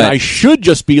that. Right. And I should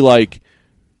just be like,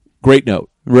 Great note.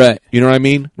 Right. You know what I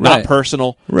mean? Right. Not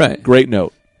personal. Right. Great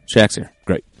note. Shaq's here.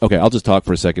 Great. Okay, I'll just talk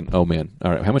for a second. Oh man.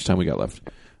 All right. How much time we got left?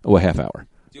 Oh, a half hour.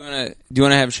 Do you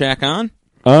want to have Shaq on?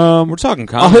 We're talking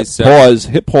I'll comedy. hit pause.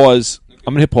 Hit pause.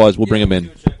 I'm gonna hit pause. We'll bring him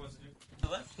in.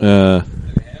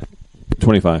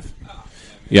 25.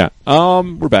 Yeah.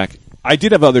 We're back. I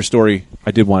did have another story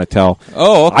I did want to tell.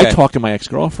 Oh, okay. I talked to my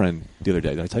ex-girlfriend the other day.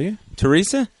 Did I tell you?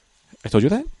 Teresa? I told you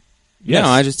that? Yes. No,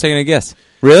 I was just taking a guess.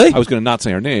 Really? I was going to not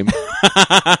say her name.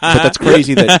 But that's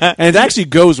crazy. And it actually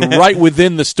goes right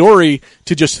within the story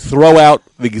to just throw out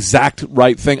the exact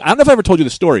right thing. I don't know if I ever told you the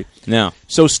story. No.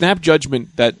 So Snap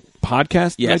Judgment, that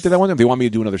podcast, Yes. I did that one time. They want me to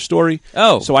do another story.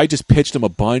 Oh. So I just pitched them a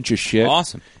bunch of shit.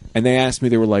 Awesome. And they asked me,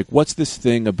 they were like, what's this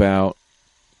thing about,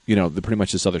 pretty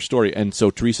much this other story. And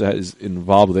so Teresa is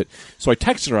involved with it. So I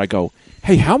texted her, I go,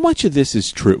 hey, how much of this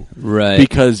is true? Right.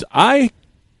 Because I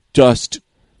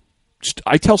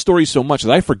tell stories so much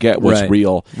that I forget what's Right.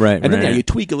 real. Right, And then right. you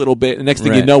tweak a little bit, and next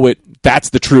thing you Right. know that's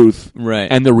the truth. Right.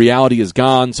 And the reality is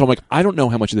gone. So I'm like, I don't know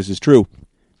how much of this is true.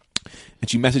 And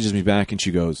she messages me back, and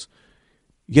she goes,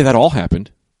 yeah, that all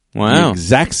happened. Wow. The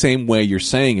exact same way you're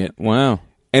saying it. Wow.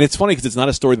 And it's funny because it's not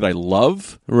a story that I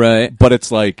love, Right. but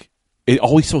it's like, it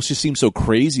always just seems so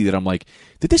crazy that I'm like,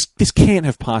 this can't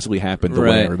have possibly happened the way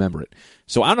I Right. remember it.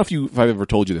 So I don't know if I've ever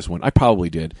told you this one. I probably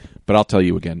did, but I'll tell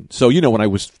you again. So when I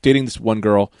was dating this one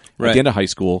girl at Right. the end of high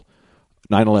school,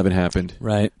 9/11 happened,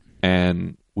 Right.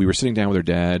 and we were sitting down with her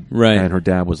dad, Right. and her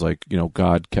dad was like,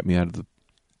 God kept me out of the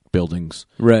buildings,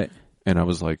 Right. and I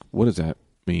was like, what does that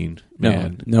mean, No.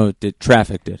 man? No.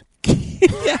 Traffic did.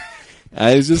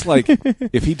 I was just like,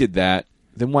 if he did that,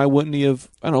 then why wouldn't he have,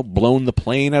 I don't know, blown the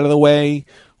plane out of the way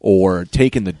or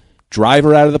taken the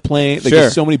driver out of the plane? Like, Sure.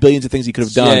 there's so many billions of things he could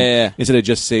have done Yeah. instead of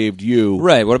just saved you.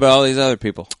 Right. What about all these other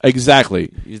people?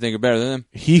 Exactly. You think you're better than them?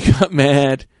 He got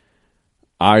mad.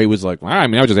 I was like, I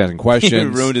was just asking You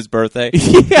questions. ruined his birthday.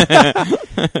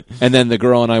 And then the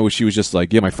girl and she was just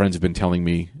like, yeah, my friends have been telling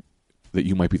me that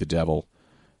you might be the devil.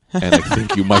 And I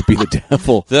think you might be the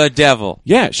devil. The devil.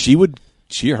 Yeah,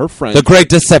 her friend. The great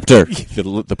deceptor.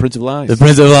 The Prince of Lies. The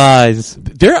Prince of Lies.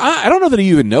 I don't know that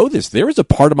you even know this. There is a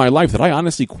part of my life that I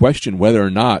honestly question whether or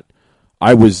not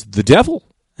I was the devil.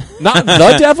 Not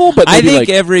the devil, but I maybe think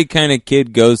every kind of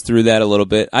kid goes through that a little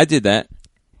bit. I did that.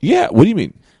 yeah, what do you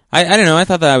mean? I don't know. I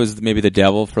thought that I was maybe the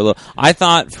devil for a little. I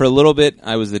thought for a little bit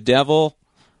I was the devil.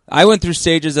 I went through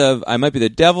stages of I might be the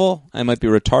devil. I might be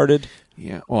retarded.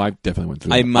 Yeah, well, I definitely went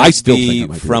through I that. might still be think I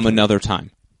might be from retarded. another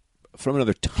time. From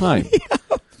another time.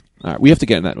 All right, we have to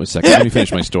get in that in a second. Let me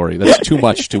finish my story. That's too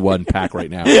much to unpack right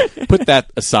now. Put that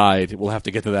aside. We'll have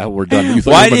to get to that when we're done. You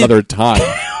thought Why from did- another time.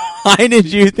 Why did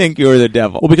you think you were the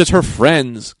devil? Well, because her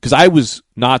friends, because I was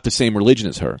not the same religion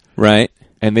as her, Right?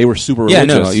 and they were super Yeah,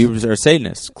 religious. no, you are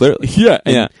Satanists, clearly. Yeah,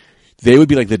 and Yeah. they would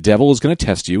be like, the devil is going to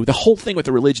test you. The whole thing with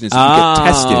the religion is you get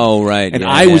tested. Oh, right. And yeah,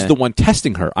 I was yeah. the one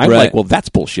testing her. I'm Right. like, well, that's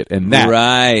bullshit. And that.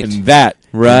 Right. And that.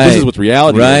 Right. This is what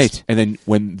reality is. Right. And then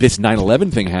when this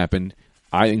 9/11 thing happened,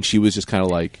 I think she was just kind of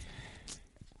like,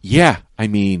 yeah, I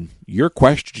mean, you're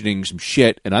questioning some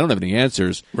shit, and I don't have any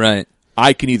answers. Right.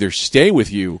 I can either stay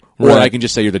with you, or Right. I can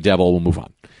just say you're the devil, we'll move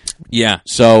on. Yeah.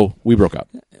 So we broke up.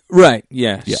 Right.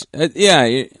 Yeah. Yeah.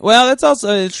 Yeah. Well, that's also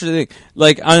an interesting.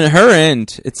 Like on her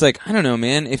end, it's like I don't know,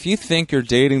 man. If you think you're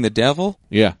dating the devil,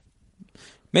 Yeah.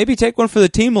 maybe take one for the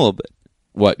team a little bit.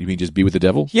 What, you mean just be with the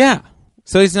devil? Yeah.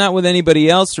 So he's not with anybody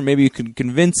else, or maybe you can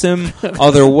convince him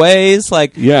other ways.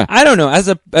 Like, Yeah. I don't know. As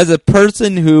a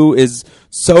person who is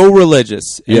so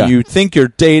religious, and Yeah. you think you're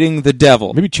dating the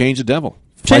devil, Maybe change the devil.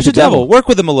 change Fight the devil. Work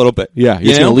with him a little bit. Yeah, you you're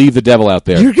just going know? to leave the devil out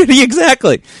there. You're gonna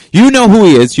exactly. You know who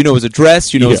he is. You know his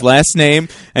address. You know his Yeah. last name,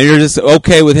 and you're just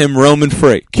okay with him roaming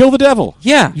free. Kill the devil.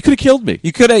 Yeah, You could have killed me.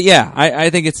 you could have. Yeah,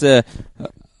 I think it's a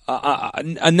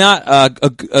not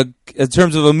in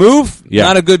terms of a move. Yeah.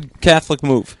 Not a good Catholic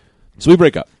move. So we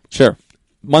break up. Sure.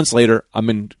 Months later, I'm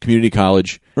in community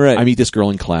college. Right. I meet this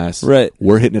girl in class. Right.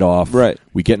 We're hitting it off. Right.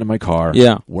 We get into my car.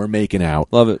 Yeah. We're making out.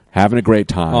 Love it. Having a great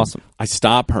time. Awesome. I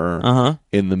stop her Uh-huh.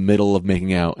 in the middle of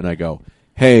making out, and I go,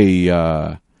 hey,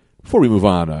 before we move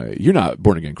on, you're not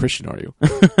born-again Christian, are you?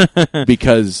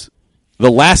 Because the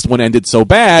last one ended so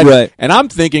bad. Right. And I'm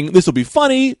thinking, this will be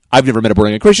funny. I've never met a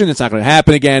born-again Christian. It's not going to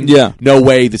happen again. Yeah. No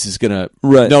way this is going to...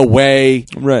 Right. No way.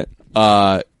 Right.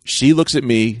 She looks at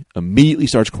me, immediately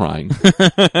starts crying,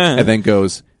 and then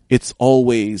goes, it's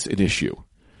always an issue.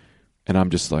 And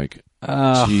I'm just like,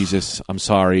 Jesus, I'm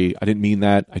sorry. I didn't mean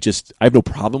that. I have no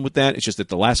problem with that. It's just that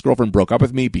the last girlfriend broke up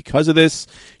with me because of this.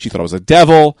 She thought I was a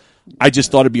devil. I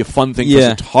just thought it'd be a fun thing for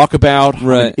us to talk about. I'm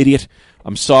Right. an idiot.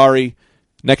 I'm sorry.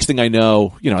 Next thing I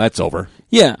know, that's over.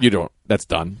 Yeah. that's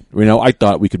done. You know, I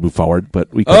thought we could move forward,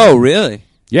 but we. Oh, really?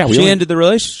 Yeah, she ended the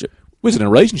relationship. Was in a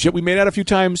relationship. We made out a few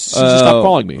times. She just stopped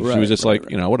calling me. Right, she was just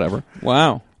you know, whatever.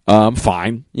 Wow.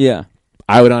 Fine. Yeah.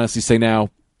 I would honestly say now,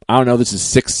 I don't know. This is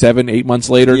 6, 7, 8 months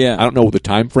later. Yeah. I don't know the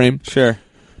time frame. Sure.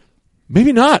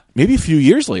 Maybe not. Maybe a few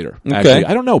years later. Okay. Actually.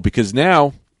 I don't know, because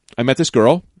now I met this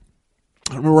girl.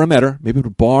 I don't remember where I met her. Maybe at a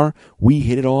bar. We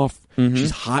hit it off. Mm-hmm.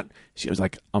 She's hot. She was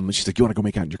like, she's like, you want to go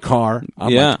make out in your car?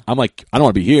 Yeah. I'm like, I don't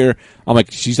want to be here. I'm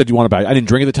like, she said, you want to buy? I didn't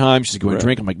drink at the time. She said, you want to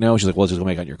drink? I'm like, no. She's like, well, let's just go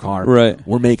make out in your car. Right.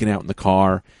 We're making out in the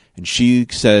car. And she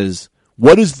says,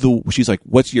 she's like,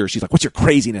 what's your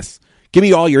craziness? Give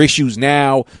me all your issues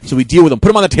now, so we deal with them. Put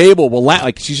them on the table. We'll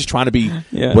like she's just trying to be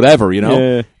whatever, you know.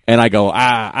 Yeah. And I go,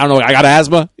 I don't know. I got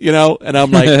asthma, you know. And I'm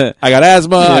like, I got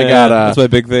asthma. Yeah, I got that's my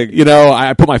big thing. You know,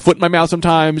 I put my foot in my mouth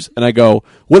sometimes, and I go,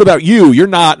 what about you? You're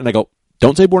not. And I go,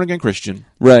 don't say born again Christian.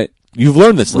 Right. You've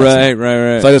learned this lesson.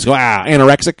 Right. So I just go,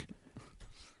 anorexic.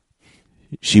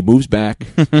 She moves back,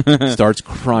 starts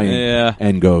crying,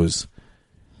 and goes,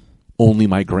 only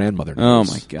my grandmother knows.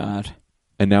 Oh my God.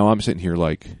 And now I'm sitting here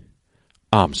like,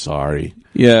 I'm sorry.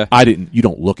 Yeah. You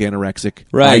don't look anorexic.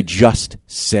 Right. I just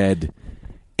said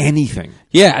anything.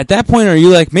 Yeah, at that point, are you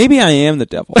like, maybe I am the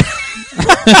devil?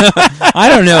 I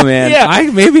don't know, man.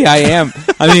 Yeah. Maybe I am.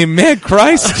 I mean, man,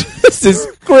 Christ. This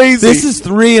is crazy. This is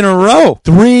 3 in a row.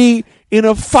 3 in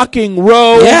a fucking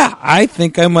row. Yeah, I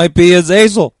think I might be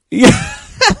Azazel. Yeah.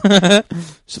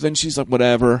 So then she's like,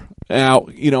 whatever. Now,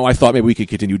 you know, I thought maybe we could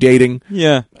continue dating.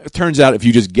 Yeah. It turns out if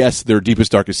you just guess their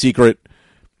deepest, darkest secret,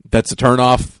 that's a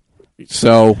turnoff.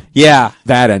 So Yeah.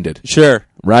 that ended. Sure.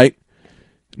 Right?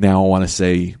 Now I want to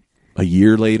say a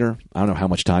year later. I don't know how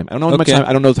much time. I don't know how much time.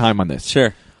 I don't know the time on this.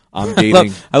 Sure. I'm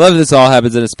dating. I love this all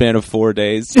happens in a span of 4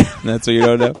 days. That's what you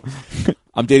don't know.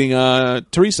 I'm dating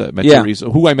Teresa. I met Yeah. Teresa,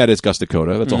 who I met as Gus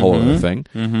Dakota. That's a whole other thing.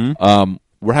 Mm-hmm.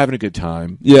 We're having a good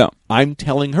time. Yeah. I'm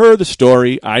telling her the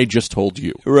story I just told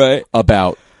you. Right.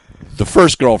 About the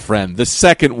first girlfriend, the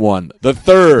second one, the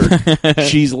third.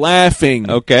 She's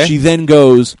laughing. Okay. She then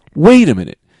goes, wait a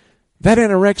minute. That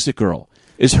anorexic girl,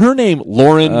 is her name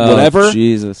Lauren whatever?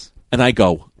 Jesus. And I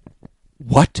go,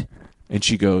 what? And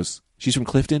she goes, she's from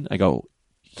Clifton? I go,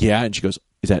 yeah. And she goes,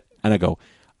 is that? And I go,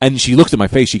 and she looks at my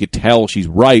face. She could tell she's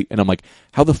right. And I'm like,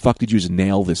 how the fuck did you just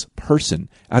nail this person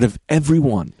out of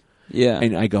everyone? Yeah.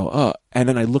 And I go, and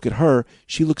then I look at her.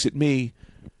 She looks at me.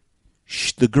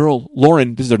 The girl,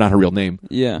 Lauren, this is not her real name,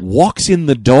 walks in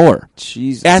the door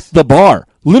Jesus. At the bar.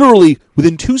 Literally,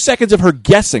 within 2 seconds of her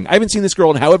guessing. I haven't seen this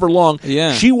girl in however long.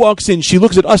 Yeah. She walks in. She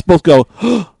looks at us both, go,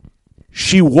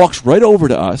 she walks right over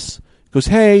to us, goes,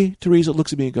 hey, Teresa,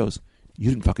 looks at me and goes, you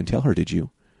didn't fucking tell her, did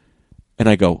you? And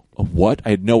I go, what?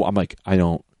 I'm like, I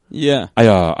don't. Yeah. I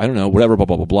don't know, whatever, blah,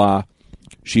 blah, blah, blah.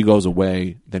 She goes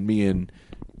away. Then me and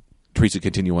Teresa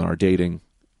continue on our dating.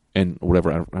 And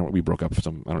whatever, we broke up for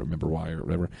I don't remember why or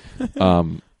whatever.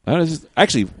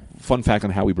 Actually, fun fact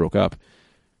on how we broke up.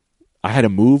 I had a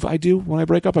move I do when I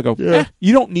break up. I go,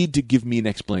 you don't need to give me an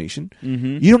explanation.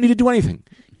 Mm-hmm. You don't need to do anything.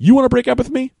 You want to break up with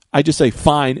me? I just say,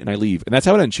 fine, and I leave. And that's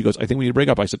how it ends. She goes, I think we need to break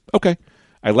up. I said, okay.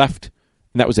 I left,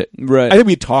 and that was it. Right. I think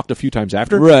we talked a few times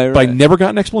after, right. But I never got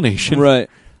an explanation. Right.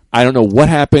 I don't know what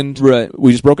happened. Right.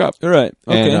 We just broke up. Right.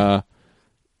 Okay. And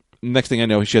next thing I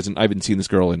know, I haven't seen this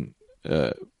girl in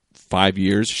 5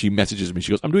 years. She messages me.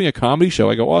 She goes, I'm doing a comedy show.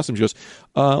 I go, awesome. She goes,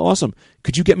 awesome.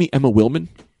 Could you get me Emma Willman?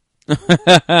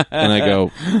 And I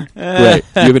go, great.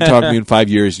 You haven't talked to me in 5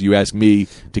 years. You ask me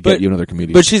to get you another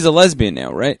comedian. But she's a lesbian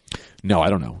now, right? No, I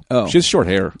don't know. Oh. She has short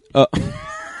hair.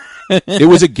 It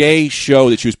was a gay show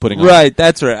that she was putting on. Right,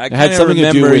 that's right. I had something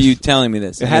remember to do with, you telling me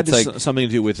this. It had something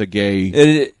to do with a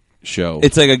gay show.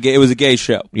 It's like it was a gay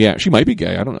show. Yeah, she might be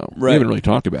gay. I don't know. Right. We haven't really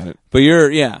talked about it. But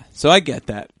so I get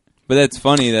that. But that's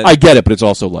funny that I get it, but it's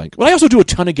also like, well, I also do a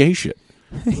ton of gay shit.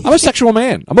 I'm a sexual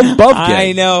man. I'm above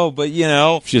gay. I know, but she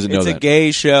doesn't know it's that. a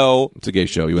gay show. It's a gay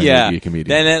show. You end up being a comedian.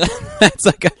 Then that's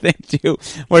like a thing too,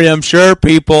 where I'm sure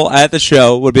people at the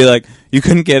show would be like, "You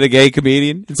couldn't get a gay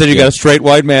comedian instead. You got a straight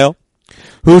white male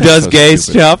who does gay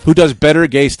stuff, who does better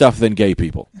gay stuff than gay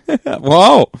people."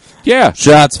 Whoa! Yeah,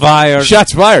 shots fired.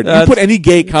 Shots fired. You put any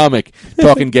gay comic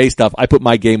talking gay stuff. I put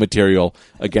my gay material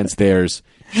against theirs.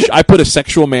 I put a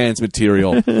sexual man's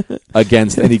material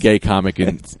against any gay comic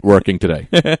working today.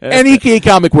 Any gay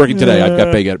comic working today, I've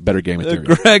got better gay material.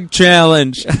 The Greg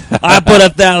challenge. I put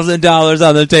 $1,000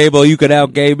 on the table. You could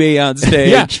out gay me on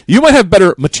stage. Yeah, you might have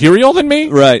better material than me,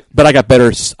 right? But I got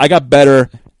better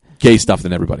gay stuff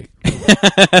than everybody.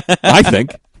 I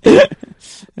think.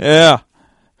 Yeah.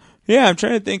 I'm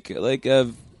trying to think like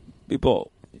of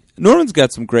people. Norman's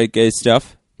got some great gay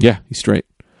stuff. Yeah, he's straight.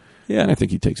 Yeah, I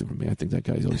think he takes it from me. I think that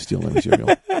guy's always stealing my material.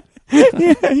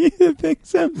 Yeah, you think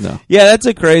so? No. Yeah, that's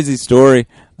a crazy story.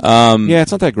 Yeah,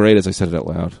 it's not that great as I said it out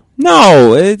loud.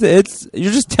 No, it's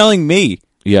you're just telling me.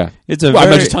 Yeah. It's a I'm not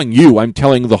very- just telling you. I'm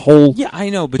telling the whole Yeah, I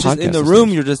know, but just in podcast the room,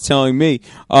 listeners. you're just telling me.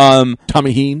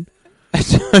 Tommy Heen.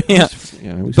 Yeah.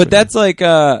 Yeah, I always But forget. that's like,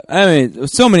 I mean,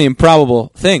 so many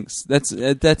improbable things. That's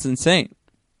insane.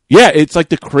 Yeah, it's like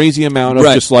the crazy amount of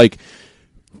Right. just like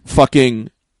fucking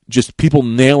just people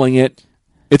nailing it.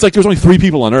 It's like there's only 3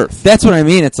 people on Earth. That's what I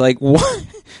mean. It's like, what?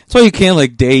 That's why you can't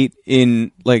like date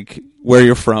in like where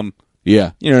you're from.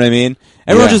 Yeah. You know what I mean?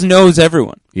 Everyone Yeah. just knows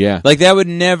everyone. Yeah. Like that would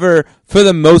never, for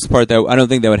the most part, that I don't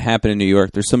think that would happen in New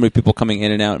York. There's so many people coming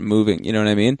in and out and moving. You know what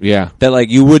I mean? Yeah. That like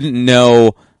you wouldn't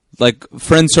know. Like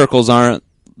friend circles aren't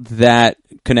that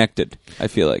connected. I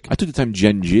feel like. I took the time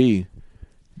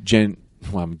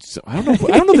well, I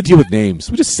don't know the deal with names.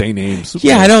 We just say names.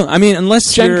 Yeah, I don't. I mean,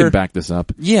 unless Jen you're. can back this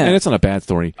up. Yeah. And it's not a bad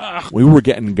story. We were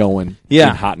getting going. Yeah.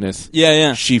 In hotness. Yeah,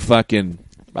 yeah. She fucking.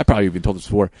 I probably even told this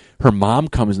before. Her mom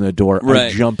comes in the door. Right. I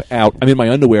jump out. I'm in my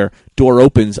underwear. Door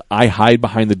opens. I hide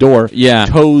behind the door. Yeah.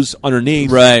 Toes underneath.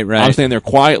 Right. I'm standing there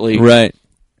quietly. Right.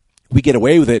 We get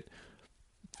away with it.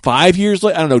 5 years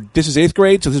later, I don't know. This is 8th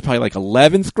grade, so this is probably like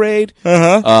 11th grade.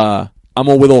 I'm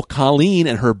with old Colleen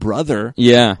and her brother.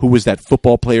 Yeah. Who was that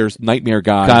football player's nightmare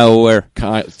guy? Kyle Ware.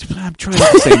 I'm trying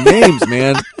not to say names,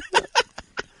 man.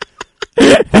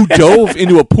 Who dove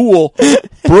into a pool,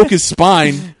 broke his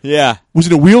spine, Yeah. was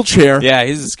in a wheelchair, Yeah,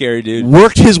 he's a scary dude.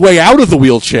 worked his way out of the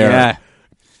wheelchair, Yeah.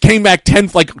 came back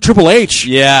 10th like Triple H,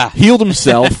 Yeah. healed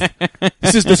himself.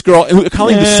 This girl,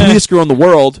 Colleen, the sweetest girl in the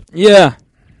world. Yeah.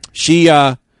 She,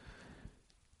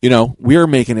 we were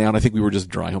making out. I think we were just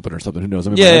dry humping or something. Who knows?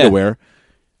 I'm in my Yeah. underwear.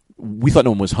 We thought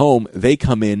no one was home. They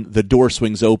come in. The door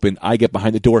swings open. I get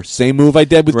behind the door. Same move I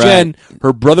did with Right. Jen.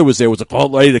 Her brother was there. Was like,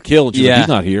 ready to kill. And she's Yeah. like, he's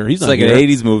not here. He's It's not like here. an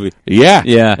 80s movie. Yeah.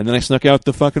 Yeah. And then I snuck out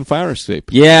the fucking fire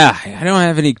escape. Yeah. I don't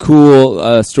have any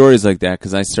cool stories like that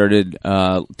because I started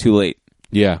too late.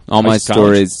 Yeah. All my College.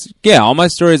 stories. Yeah, all my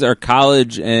stories are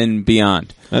college and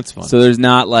beyond. That's fun. So there's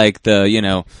not like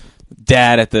the,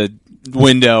 dad at the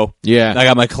window. Yeah. I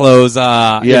got my clothes.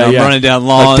 I'm running down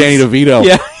lawns. Like Danny DeVito.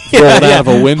 Yeah. Rolled out of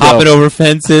a window. Hopping over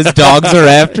fences. Dogs are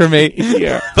after me.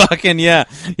 Yeah. Fucking yeah.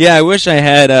 Yeah, I wish I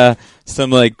had some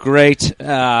like great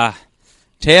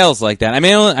tales like that. I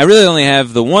mean, I really only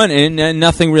have the one, and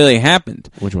nothing really happened.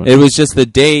 Which one? It was just the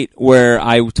date where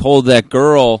I told that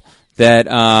girl that.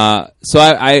 So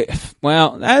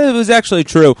well, that was actually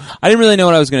true. I didn't really know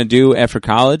what I was going to do after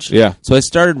college. Yeah. So I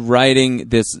started writing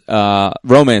this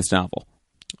romance novel.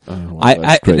 Wow,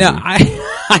 that's crazy.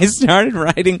 I started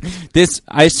writing this.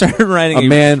 I started writing A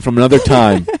man from another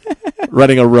time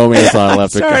writing a romance novel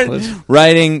after college.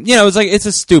 writing. It's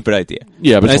a stupid idea.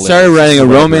 Yeah, but I it's started hilarious. writing a It's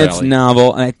right up your romance alley.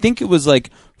 novel, and I think it was like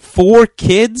 4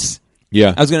 kids.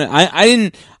 Yeah. I was gonna. I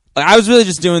didn't. I was really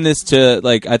just doing this to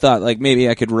like. I thought like maybe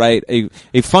I could write a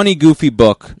funny, goofy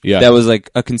book. Yeah. That was like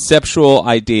a conceptual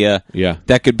idea. Yeah.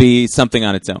 That could be something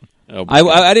on its own. Oh, my God.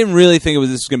 I didn't really think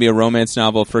this was going to be a romance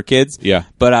novel for kids. Yeah.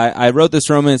 But I wrote this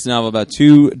romance novel about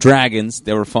 2 dragons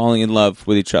that were falling in love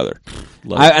with each other.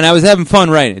 And I was having fun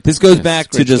writing it. This goes back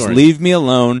it's a to great just story. leave me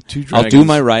alone. 2 I'll do dragons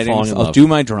my falling writings. in I'll love. do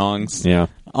my drawings. Yeah.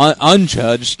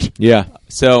 Unjudged. Yeah.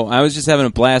 So I was just having a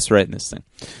blast writing this thing.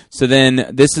 So then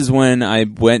this is when I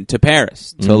went to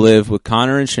Paris to live with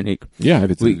Connor and Shanique. Yeah, I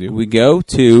did see you. We go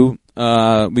to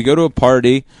a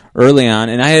party early on,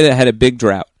 and I had a big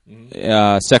drought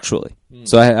sexually.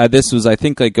 So this was I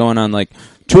think like going on like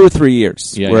 2 or 3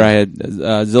 years where I had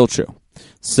Zilcho.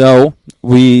 So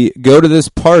we go to this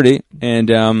party, and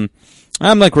I'm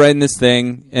like writing this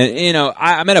thing, and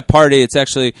I'm at a party. It's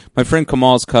actually my friend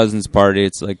Kamal's cousin's party.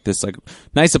 It's like this like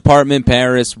nice apartment,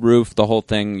 Paris, roof, the whole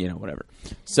thing, whatever.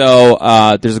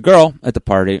 So there's a girl at the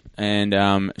party,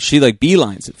 and she like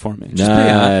beelines it for me. She's pretty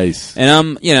hot. Nice.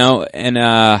 And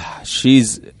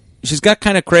she's got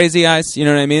kind of crazy eyes. You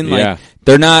know what I mean? Like Yeah.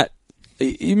 they're not.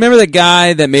 You remember the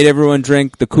guy that made everyone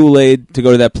drink the Kool-Aid to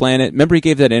go to that planet? Remember he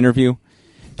gave that interview?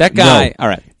 That guy. No. All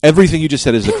right. Everything you just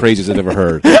said is the craziest I've ever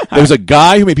heard. There was a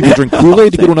guy who made people drink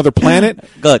Kool-Aid to go to another planet,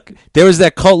 Look, there was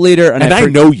that cult leader, and I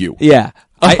know you. Yeah.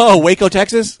 Waco,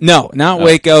 Texas? No, not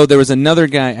Waco. There was another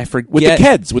guy. I forget. With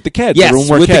the Keds. Yes, Everyone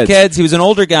wore with Keds. the Keds. He was an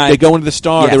older guy. They go into the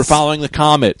star. Yes. They were following the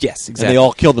comet. Yes, exactly. And they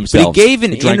all killed But themselves. he gave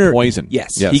an They drank poison.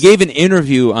 Yes. He gave an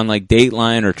interview on like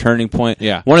Dateline or Turning Point.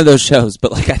 Yeah. One of those shows.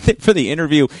 But like I think for the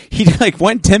interview, he like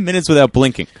went 10 minutes without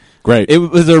blinking. Great. It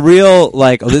was a real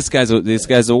like, this guy's a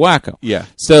wacko. Yeah.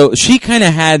 So she kind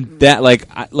of had that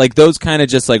like those kind of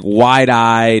just like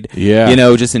wide-eyed, Yeah.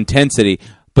 just intensity.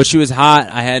 But she was hot.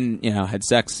 I hadn't, had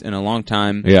sex in a long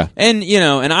time. Yeah. And,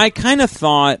 and I kind of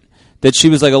thought that she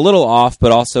was like a little off,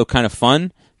 but also kind of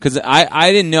fun. Because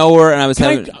I didn't know her, and I was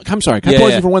I'm sorry. Can I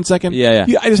pause you for 1 second? Yeah.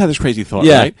 I just had this crazy thought,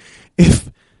 Yeah. right? If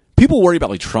people worry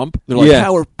about like Trump, they're like, Yeah.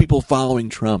 how are people following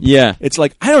Trump? Yeah. It's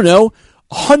like, I don't know,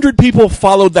 100 people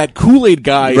followed that Kool-Aid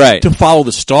guy Right. to follow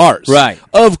the stars. Right.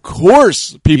 Of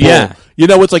course, people, Yeah.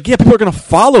 it's like, yeah, people are going to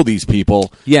follow these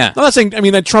people. Yeah. I'm not saying,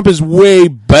 that Trump is way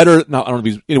better, no, I don't know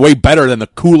if he's way better than the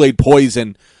Kool-Aid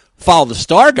poison follow the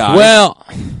star guy. Well,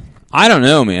 I don't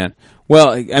know, man.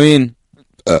 Well, I mean,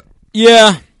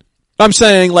 yeah. I'm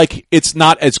saying, like, it's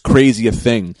not as crazy a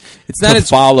thing It's not to as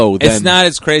follow than... It's not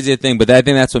as crazy a thing, but I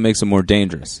think that's what makes it more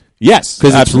dangerous. Yes.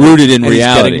 Because it's absolutely. rooted in and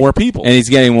reality. He's getting more people. And he's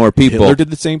getting more people. Hitler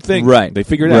did the same thing. Right. They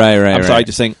figured it out. Right, I'm sorry, right.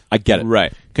 just saying, I get it.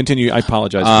 Right. Continue. I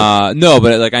apologize. No,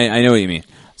 but like I know what you mean.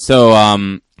 So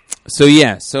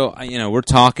yeah, we're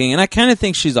talking, and I kind of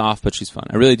think she's off, but she's fun.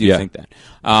 I really do think that.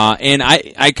 And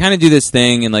I kind of do this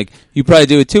thing, and like you probably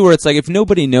do it too, where it's like if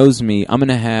nobody knows me, I'm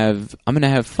gonna have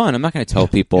fun. I'm not gonna tell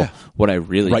people what I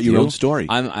really Write do. your own story.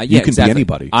 You can be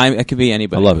anybody. I could be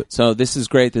anybody. I love it. So this is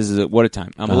great. This is what a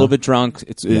time. I'm a little bit drunk.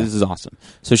 This is awesome.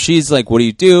 So she's like, "What do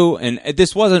you do?" And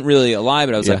this wasn't really a lie,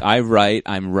 but I was like,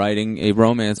 I'm writing a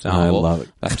romance novel. I love it.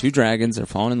 About two dragons. They're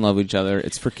falling in love with each other.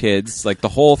 It's for kids. Like the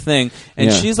whole thing.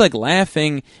 And she's like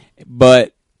laughing,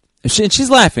 but she's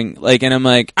laughing. Like, and I'm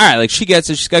like, all right, like she gets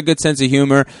it. She's got a good sense of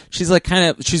humor. She's like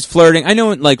she's flirting. I know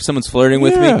when like someone's flirting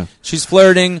with me. She's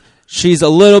flirting. She's a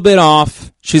little bit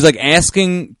off. She's like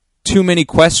asking too many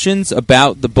questions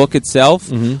about the book itself.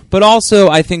 Mm-hmm. But also,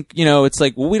 I think, it's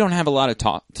like, well, we don't have a lot of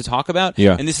to talk about.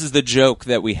 Yeah. And this is the joke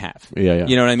that we have. Yeah.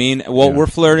 You know what I mean? Well, we're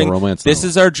flirting. The romance This novel.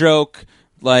 is our joke.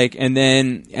 Like, and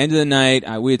then end of the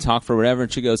night, we had talked for whatever,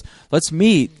 and she goes, "Let's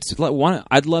meet.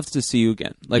 I'd love to see you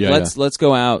again. Like, let's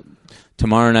go out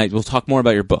tomorrow night. We'll talk more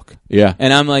about your book." Yeah.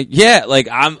 And I'm like,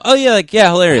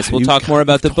 hilarious. We'll talk more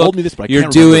about the book. Told me this, but I you're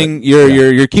can't doing, remember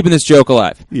it. you're keeping this joke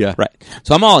alive. Yeah. Right.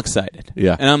 So I'm all excited.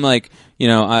 Yeah. And I'm like,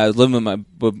 I was living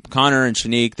with Connor and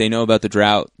Shanique. They know about the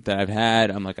drought that I've had.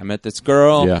 I'm like, I met this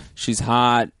girl. Yeah. She's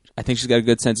hot. I think she's got a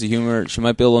good sense of humor. She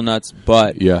might be a little nuts,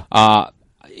 but I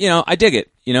dig it.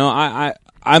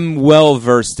 I'm well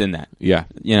versed in that. Yeah.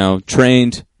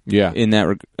 Trained. Yeah. In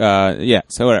that.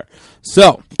 So whatever.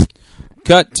 So,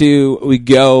 cut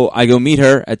to I go meet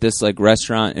her at this like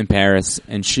restaurant in Paris,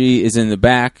 and she is in the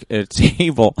back at a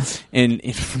table, and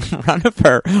in front of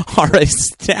her are a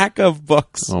stack of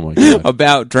books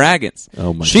about dragons.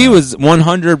 Oh my she God. was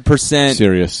 100%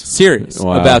 serious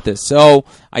Wow. about this. So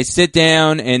I sit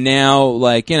down, and now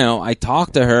I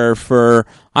talk to her for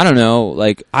I don't know,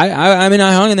 like I mean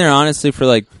I hung in there honestly for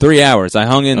like 3 hours. I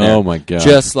hung in there. Oh my God.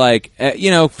 Just like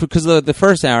because the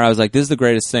first hour I was like, this is the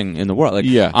greatest thing in the world. Like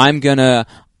I'm gonna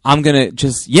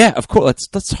just of course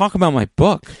let's talk about my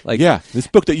book. Like this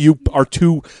book that you are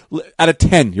 2 out of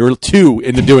 10. You're 2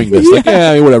 into doing this.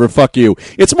 Like whatever, fuck you.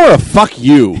 It's more a fuck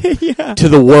you to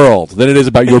the world than it is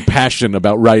about your passion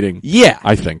about writing. Yeah,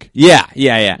 I think.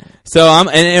 Yeah. So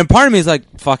and part of me is like,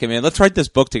 fuck it, man. Let's write this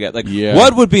book together. Like,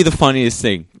 what would be the funniest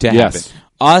thing to happen?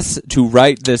 Us to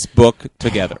write this book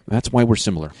together. That's why we're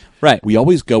similar. Right. We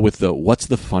always go with what's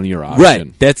the funnier option.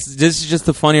 Right. This is just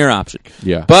the funnier option.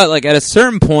 Yeah. But like at a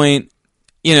certain point,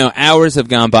 hours have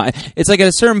gone by. It's like at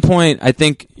a certain point, I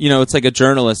think, it's like a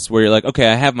journalist where you're like, okay,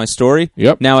 I have my story.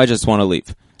 Yep. Now I just want to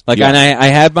leave. Like, and I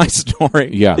had my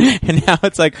story. Yeah. And now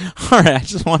it's like, all right, I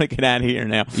just want to get out of here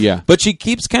now. Yeah. But she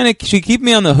keeps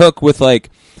me on the hook with like,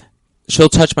 she'll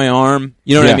touch my arm.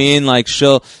 You know what I mean? Like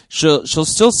she'll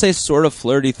still say sort of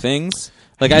flirty things.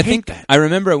 Like I think I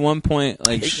remember at one point,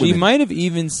 like she might have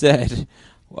even said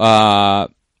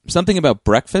something about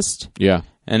breakfast. Yeah.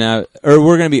 And or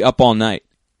we're gonna be up all night.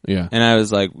 Yeah. And I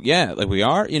was like, yeah, like we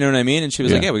are, you know what I mean? And she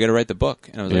was like, yeah, we got to write the book.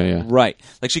 And I was like, yeah. right.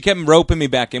 Like she kept roping me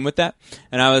back in with that.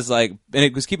 And I was like, and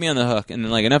it was keeping me on the hook. And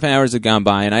then like enough hours had gone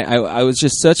by. And I was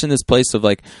just such in this place of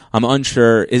like, I'm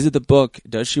unsure. Is it the book?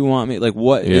 Does she want me? Like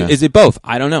what? Yeah. Is it both?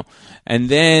 I don't know. And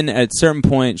then at a certain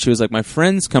point, she was like, my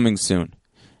friend's coming soon.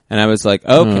 And I was like,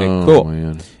 okay, cool.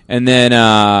 Man. And then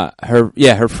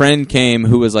her friend came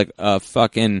who was like a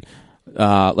fucking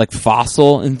like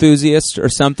fossil enthusiast or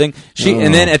something.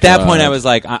 And then at that point I was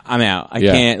like, I'm out. I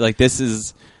can't. Like this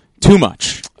is too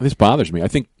much. This bothers me. I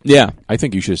think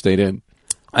you should have stayed in.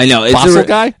 I know it's fossil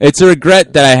guy. It's a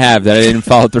regret that I have that I didn't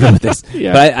follow through with this.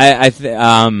 Yeah. But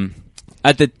I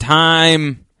at the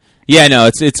time. Yeah, no,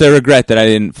 it's a regret that I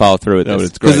didn't follow through with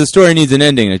this because the story needs an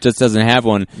ending. It just doesn't have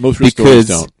one. Most stories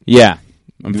don't. Yeah,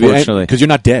 unfortunately, because you're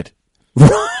not dead.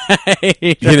 Right.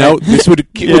 This would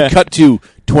cut to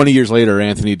 20 years later.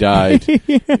 Anthony died.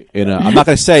 I'm not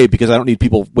going to say because I don't need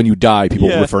people when you die. People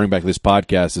referring back to this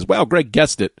podcast as well. Greg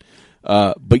guessed it.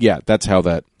 But yeah, that's how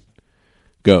that.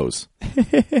 goes.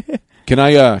 Can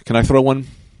I throw one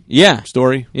Yeah.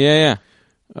 story? Yeah.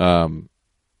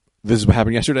 This is what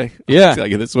happened yesterday. Yeah. Can I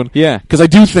get this one? Yeah. Because I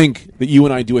do think that you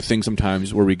and I do a thing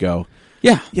sometimes where we go,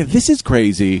 Yeah. yeah, this is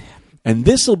crazy, and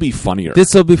this will be funnier.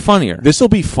 This will be funnier. This will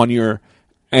be funnier,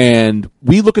 and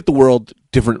we look at the world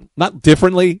not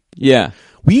differently. Yeah.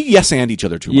 We yes and each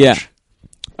other too Yeah. much.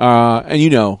 And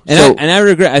you know, And I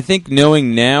regret. I think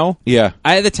knowing now. yeah,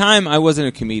 At the time, I wasn't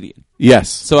a comedian, yes,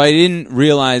 so I didn't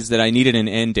realize that I needed an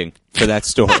ending for that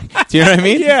story. Do you know what I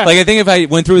mean? Yeah. Like I think if I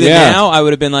went through that Yeah. now, I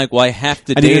would have been like, "Well, I have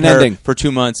to I need date an her ending. for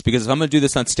 2 months because if I'm going to do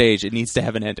this on stage, it needs to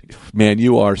have an ending." man,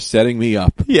 you are setting me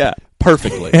up Yeah.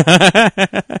 perfectly. I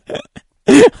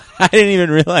didn't even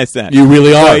realize that. You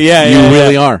really are. yeah, you yeah,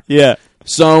 really yeah. are. Yeah.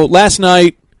 So last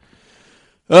night,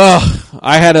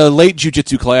 I had a late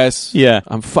jujitsu class. Yeah.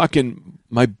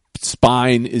 My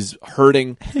spine is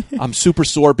hurting. I'm super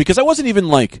sore because I wasn't even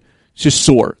like just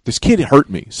sore. This kid hurt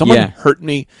me. Someone Yeah. hurt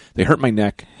me. They hurt my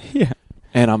neck. Yeah.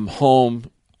 And I'm home.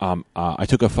 I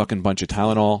took a fucking bunch of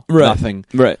Tylenol. Right. Nothing.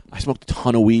 Right. I smoked a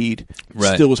ton of weed.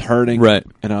 Right. Still was hurting. Right.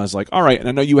 And I was like, all right. And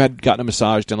I know you had gotten a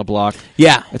massage down the block.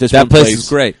 Yeah. At this That one place is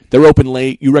great. They're open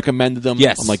late. You recommended them.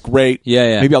 Yes. I'm like, great.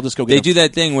 Yeah. Maybe I'll just go get They them. do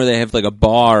that thing where they have like a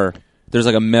bar. There's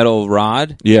like a metal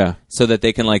rod. Yeah. So that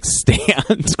they can like stand.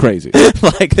 It's crazy.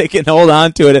 Like they can hold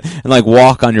on to it and like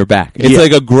walk on your back. It's Yeah.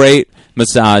 like a great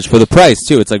massage for the price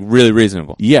too. It's like really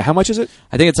reasonable. Yeah. How much is it?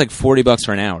 I think it's like $40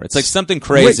 for an hour. It's like something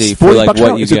crazy Great. for 40 like bucks an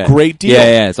what hour. you It's get. a great deal.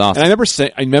 Yeah, it's awesome. And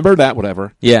I remember that,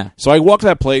 whatever. Yeah, So I walked to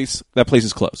that place. That place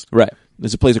is closed. right.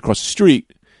 There's a place across the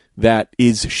street that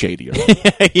is shadier.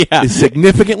 Yeah, Is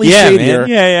significantly yeah, shadier. man.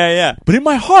 Yeah. But in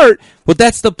my heart, Well,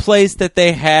 that's the place that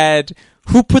they had.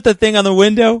 Who put the thing on the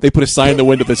window? they put a sign in the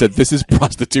window that said, "This is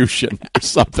prostitution" or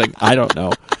something. I don't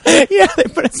know. Yeah, they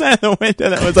put a sign on the window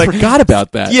that was I like, forgot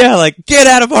about that. yeah, like get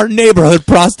out of our neighborhood,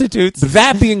 prostitutes. But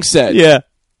that being said, Yeah,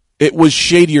 it was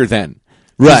shadier then.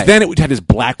 'Cause Right. Then it had this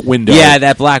black window. yeah.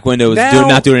 That black window was Now-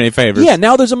 not doing any favors. Yeah,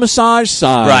 now there's a massage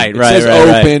sign. right. It says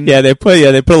open. Yeah, they put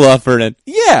a little effort in.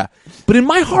 Yeah. But in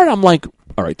my heart, I'm like,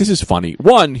 all right, this is funny.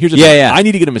 One, here's the Yeah, thing. yeah. I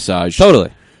need to get a massage. Totally.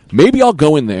 Maybe I'll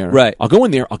go in there. Right. I'll go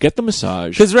in there. I'll get the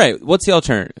massage. Because what's the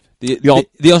alternative? The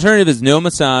al- alternative is no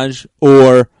massage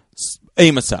or a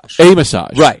massage. A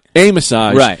massage. Right. A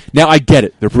massage. Right. Now, I get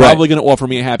it. They're probably Right. going to offer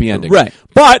me a happy ending. Right.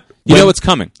 But You when- know what's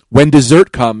coming. when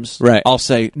dessert comes, Right. I'll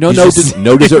say, no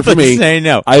You dessert for me. Say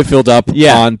no. I filled up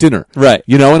Yeah. on dinner. Right.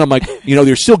 You know, and I'm like,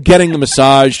 you're still getting the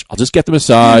massage. I'll just get the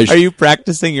massage. Are you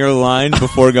practicing your line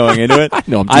before going into it?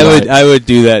 No, I'm I doing would. it. I would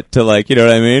do that to like, you know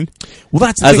what I mean? Well,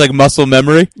 that's the As thing. like muscle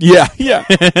memory. Yeah, yeah.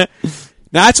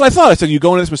 Now that's what I thought. I said, you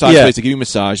go into this massage Yeah. place, they give you a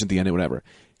massage at the end or whatever.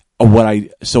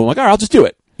 So I'm like, all right, I'll just do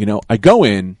it. I go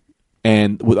in,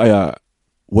 and what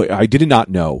I did not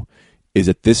know is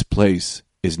that this place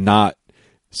is not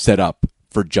set up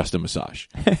for just a massage.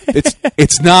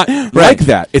 It's not like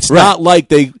that. It's Right. not like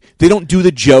they don't do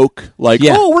the joke like,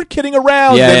 Yeah. oh, we're kidding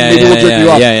around. Yeah, and maybe yeah, we'll jerk you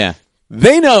off. yeah.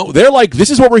 They know. They're like, this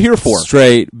is what we're here for.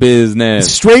 Straight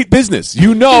business. Straight business.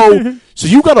 So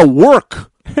you got to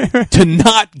work to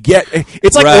not get.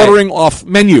 It's like Right. ordering off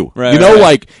menu. Right, right. right.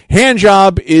 Like hand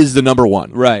job is the number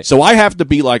one. Right. So I have to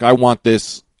be like, I want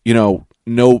this. No.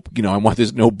 I want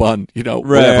this no bun. Whatever.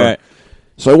 Right.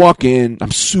 So I walk in.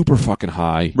 I'm super fucking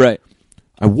high. Right.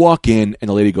 I walk in and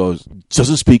the lady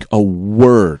doesn't speak a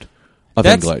word of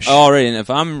That's English. already. And if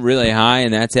I'm really high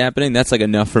and that's happening, that's like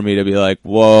enough for me to be like,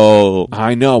 whoa.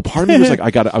 I know. Part of me was like,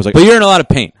 I was like, But you're in a lot of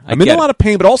pain. I'm in a lot of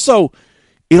pain, but also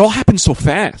it all happens so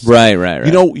fast. Right.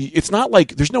 It's not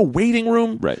like there's no waiting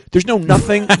room. Right. There's no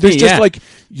nothing. There's Yeah. just like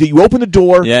you open the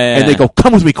door Yeah. and they go,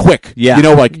 "Come with me quick." Yeah.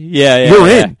 Yeah, you're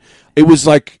yeah. in. It was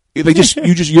like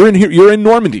you're in here. You're in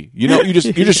Normandy. You're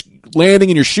just landing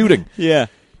and you're shooting. Yeah.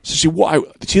 So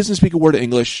she doesn't speak a word of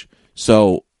English.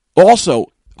 So also,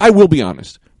 I will be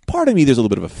honest. Part of me, there's a little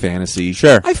bit of a fantasy.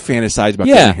 Sure. I fantasized about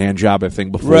Yeah. getting a hand job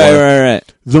thing before. Right.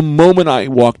 The moment I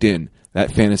walked in,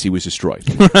 that fantasy was destroyed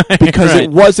because right.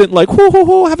 it wasn't like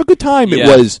whoo, have a good time. Yeah.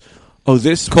 It was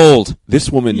this Cold. This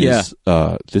woman Yeah. is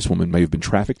this woman may have been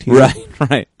trafficked here.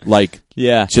 Right. Like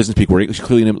Yeah. she doesn't speak word English. She's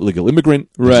clearly an illegal immigrant.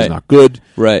 This Right. is not good.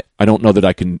 Right. I don't know that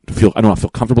I don't feel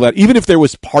comfortable with that. Even if there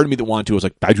was part of me that wanted to, I was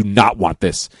like, I do not want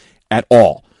this at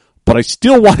all. But I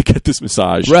still want to get this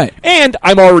massage. Right. And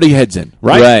I'm already heads in.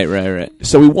 Right. Right.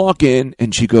 So we walk in,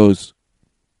 and she goes,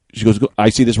 I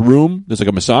see this room. There's like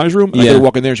a massage room. And I Yeah. go to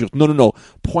walk in there. She goes, no.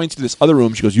 Points to this other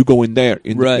room. She goes, you go in there.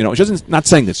 Right. She doesn't, not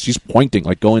saying this. She's pointing,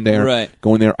 like, go in there. Right.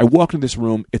 Go in there. I walk into this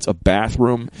room. It's a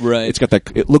bathroom. Right. It's got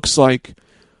that, it looks like,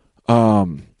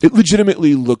 it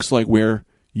legitimately looks like where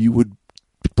you would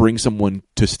bring someone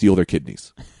to steal their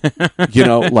kidneys.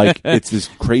 Like it's this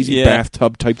crazy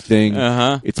bathtub type thing.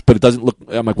 But it doesn't look.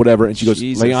 I'm like, whatever. And she goes,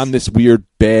 lay on this weird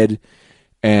bed,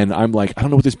 and I'm like, I don't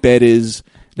know what this bed is.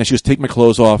 And she goes, take my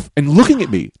clothes off, and looking at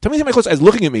me. Tell me to take my clothes. As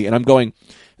looking at me, and I'm going,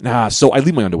 nah. So I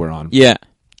leave my underwear on. Yeah.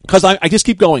 Because I just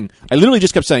keep going. I literally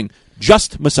just kept saying,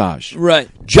 just massage. Right.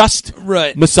 Just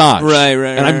massage. Right.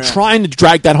 And I'm trying to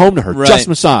drag that home to her. Right. Just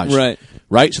massage.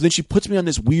 Right. So then she puts me on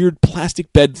this weird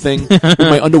plastic bed thing with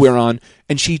my underwear on,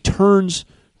 and she turns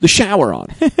the shower on.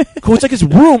 Cool. It's like this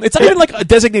room. It's not even like a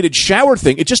designated shower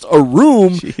thing. It's just a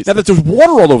room. Now that there's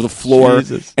water all over the floor.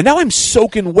 Jesus. And now I'm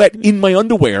soaking wet in my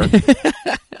underwear.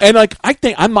 And like, I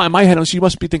think, I'm in my head, she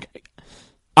must be thinking,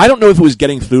 I don't know if it was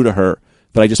getting through to her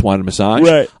that I just wanted a massage.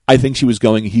 Right. I think she was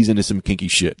going, he's into some kinky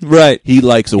shit. Right. He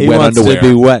likes wet underwear. He wants to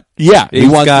be wet. Yeah.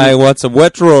 This wants some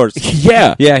wet drawers.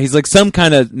 Yeah. Yeah, he's like some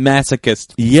kind of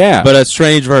masochist. Yeah. But a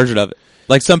strange version of it.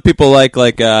 Like some people I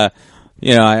think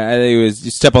it was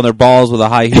you step on their balls with a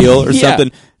high heel or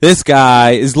something. This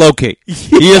guy is low key.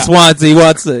 He just wants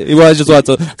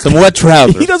some wet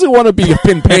trousers. He doesn't want to be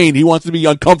in pain. He wants to be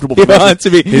uncomfortable. He wants to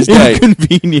be his day.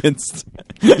 Inconvenienced.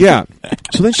 Yeah.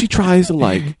 So then she tries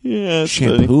to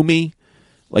shampoo me.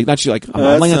 I'm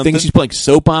laying on things. She's putting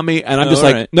soap on me, and I'm just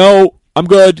no, I'm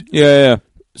good. Yeah.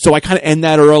 So I kind of end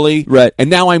that early. Right.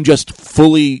 And now I'm just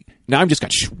I've just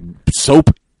got soap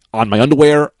on my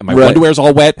underwear, and my underwear's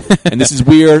all wet, and this is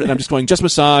weird, and I'm just going, just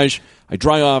massage. I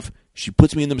dry off. She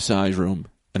puts me in the massage room,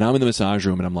 and I'm in the massage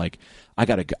room, and I'm like, I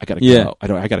gotta go. I gotta go. I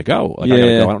gotta go. I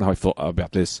don't know how I feel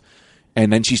about this.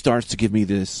 And then she starts to give me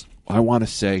this. I want to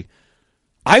say,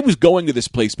 I was going to this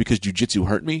place because jiu-jitsu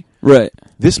hurt me. Right.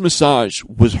 This massage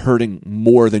was hurting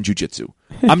more than jiu-jitsu.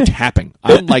 I'm tapping.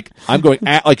 I'm going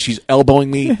at like she's elbowing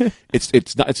me.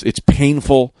 It's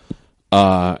painful.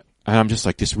 And I'm just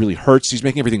like, this really hurts. She's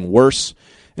making everything worse.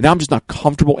 And now I'm just not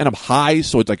comfortable. And I'm high,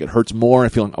 so it's like it hurts more. I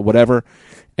feel like whatever.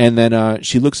 And then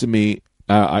she looks at me.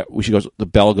 She goes, the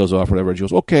bell goes off, whatever. And she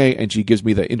goes, okay. And she gives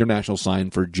me the international sign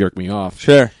for jerk me off.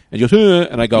 Sure. And she goes,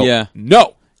 and I go,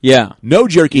 no. Yeah. No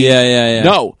jerky. Yeah.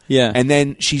 No. Yeah. And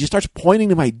then she just starts pointing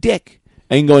to my dick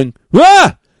and going,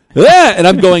 ah! Ah! And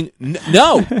I'm going,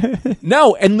 no.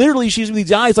 No. And literally she's with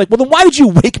these eyes like, well, then why did you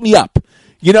wake me up?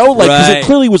 Because it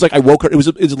clearly was like I woke her. It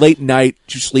was late night.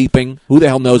 She's sleeping. Who the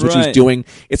hell knows what she's doing?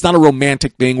 It's not a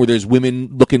romantic thing where there's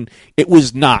women looking. It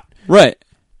was not. Right.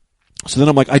 So then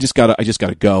I'm like, I just gotta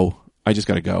go.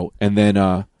 And then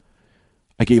I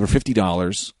gave her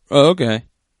 $50. Oh, okay.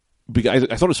 Because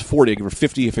I thought it was $40. I gave her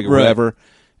 $50. I figured whatever.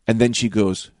 And then she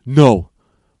goes, no,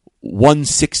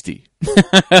 $160.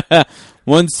 $160.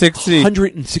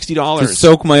 $160 to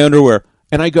soak my underwear.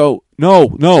 And I go,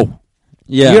 no.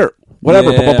 Yeah. Here.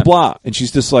 Whatever, blah, blah, blah, blah. And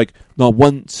she's just like, no,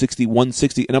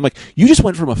 $160. And I'm like, you just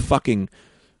went from a fucking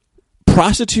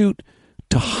prostitute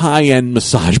to high-end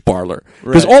massage parlor.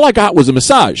 Because all I got was a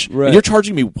massage. Right. And you're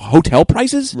charging me hotel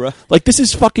prices? Right. Like, this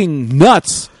is fucking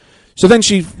nuts. So then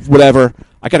whatever,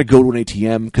 I got to go to an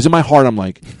ATM. Because in my heart, I'm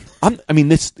like,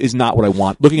 this is not what I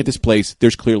want. Looking at this place,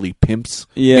 there's clearly pimps,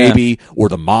 maybe, or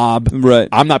the mob. Right.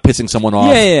 I'm not pissing someone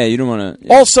off. Yeah, you don't want to.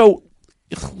 Yeah. Also,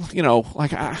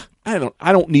 I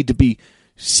don't need to be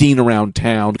seen around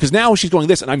town because now she's going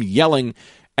this and I'm yelling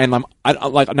and I'm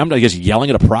just yelling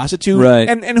at a prostitute. Right.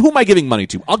 And who am I giving money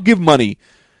to? I'll give money.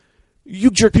 You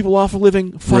jerk people off for a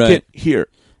living. Fuck it. Here,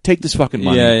 take this fucking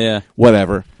money. Yeah.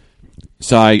 Whatever.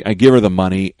 So I give her the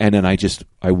money and then I'm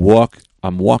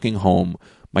walking home.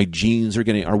 My jeans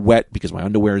are wet because my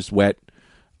underwear is wet.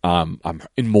 I'm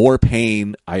in more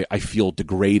pain. I feel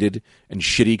degraded and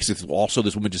shitty because also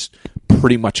this woman just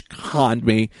pretty much conned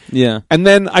me. Yeah. And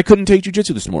then I couldn't take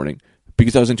jiu-jitsu this morning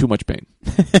because I was in too much pain.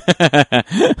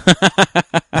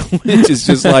 Which is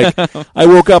just like, I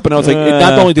woke up and I was like,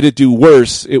 not only did it do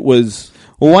worse, it was...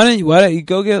 Well, why don't you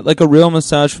go get like a real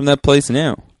massage from that place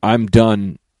now? I'm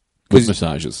done with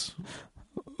massages.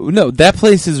 No, that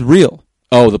place is real.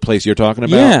 Oh, the place you're talking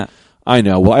about? Yeah. I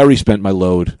know. Well, I already spent my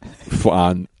load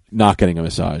on not getting a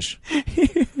massage. I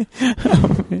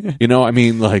didn't want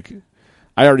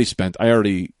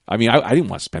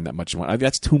to spend that much money.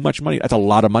 That's too much money. That's a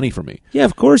lot of money for me. Yeah,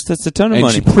 of course. That's a ton of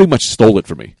money. And she pretty much stole it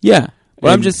from me. Yeah.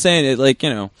 But I'm just saying,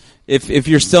 if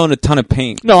you're still in a ton of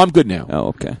pain. No, I'm good now. Oh,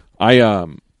 okay. I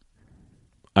kind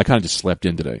of just slept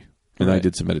in today. And I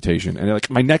did some meditation. And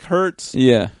my neck hurts.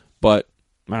 Yeah. But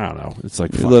I don't know. It's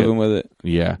like, you're living with it.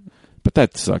 Yeah. But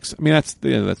that sucks. I mean,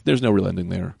 there's no real ending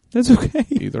there. That's okay.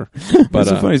 Either. But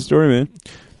that's a funny story, man.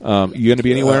 You going to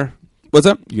be anywhere? What's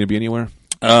up? You going to be anywhere?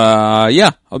 Yeah.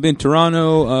 I'll be in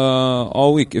Toronto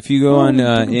all week. If you go on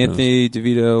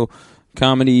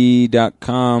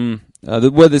AnthonyDeVitoComedy.com,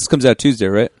 this comes out Tuesday,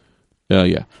 right?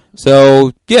 Yeah.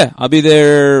 So, yeah, I'll be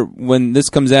there when this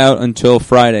comes out until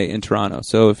Friday in Toronto.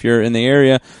 So if you're in the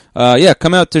area,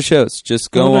 come out to shows.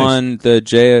 Just go on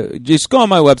just go on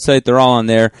my website. They're all on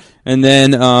there. And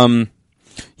then,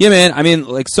 yeah, man, I mean,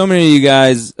 like so many of you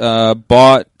guys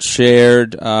bought,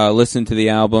 shared, listened to the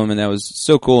album, and that was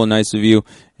so cool and nice of you.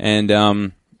 And,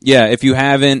 if you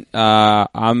haven't,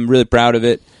 I'm really proud of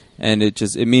it. And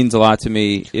it means a lot to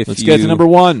me if Let's get to number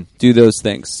 1. Do those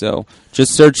things. So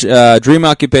just search Dream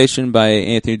Occupation by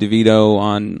Anthony DeVito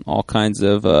on all kinds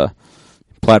of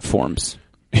platforms.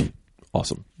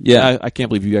 Awesome. Yeah. I can't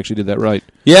believe you actually did that right.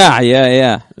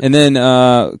 Yeah. And then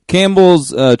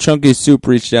Campbell's Chunky Soup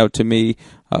reached out to me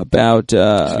about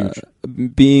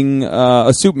being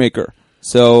a soup maker.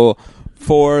 So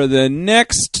for the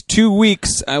next 2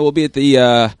 weeks, I will be at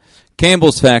the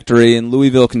Campbell's factory in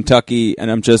Louisville, Kentucky,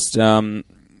 and I'm just, I'm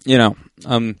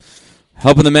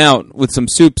helping them out with some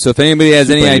soup. So if anybody has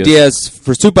any ideas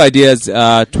for soup ideas,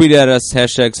 tweet at us,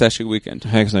 #Sexy Weekend.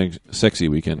 #Sexy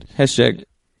Weekend.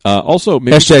 Also,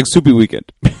 maybe Soupy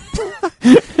Weekend.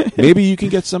 Maybe you can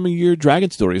get some of your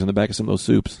dragon stories on the back of some of those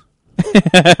soups.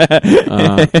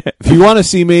 If you want to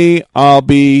see me, I'll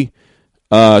be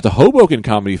at the Hoboken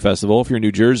Comedy Festival if you're in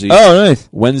New Jersey. Oh, nice.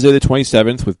 Wednesday the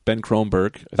 27th with Ben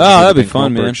Kronberg. That'd be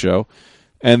fun, man. Show.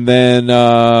 And then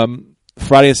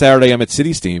Friday and Saturday I'm at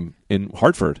City Steam in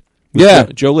Hartford.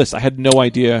 With Joe List. I had no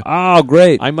idea. Oh,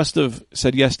 great. I must have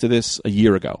said yes to this a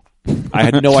year ago. I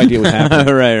had no idea what was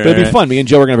happening. Right. But it'd be fun. Me and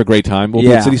Joe are going to have a great time. We'll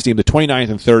be at City Steam the 29th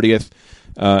and 30th.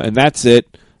 And that's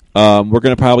it. We're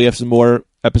going to probably have some more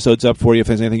episodes up for you. If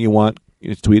there's anything you want,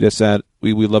 tweet us at.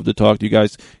 We'd love to talk to you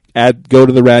guys. Go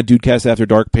to the Rad Dudecast After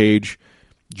Dark page.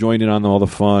 Join in on all the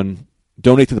fun.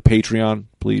 Donate to the Patreon,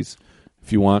 please,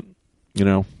 if you want.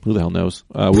 Who the hell knows?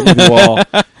 We love you all.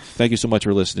 Thank you so much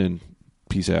for listening.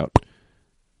 Peace out.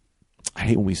 I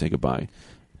hate when we say goodbye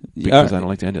because I don't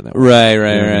like to end it that way.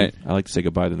 Right. I like to say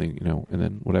goodbye, then and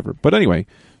then whatever. But anyway,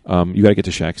 you got to get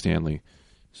to Shaq Stanley.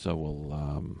 So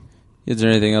we'll. Is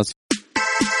there anything else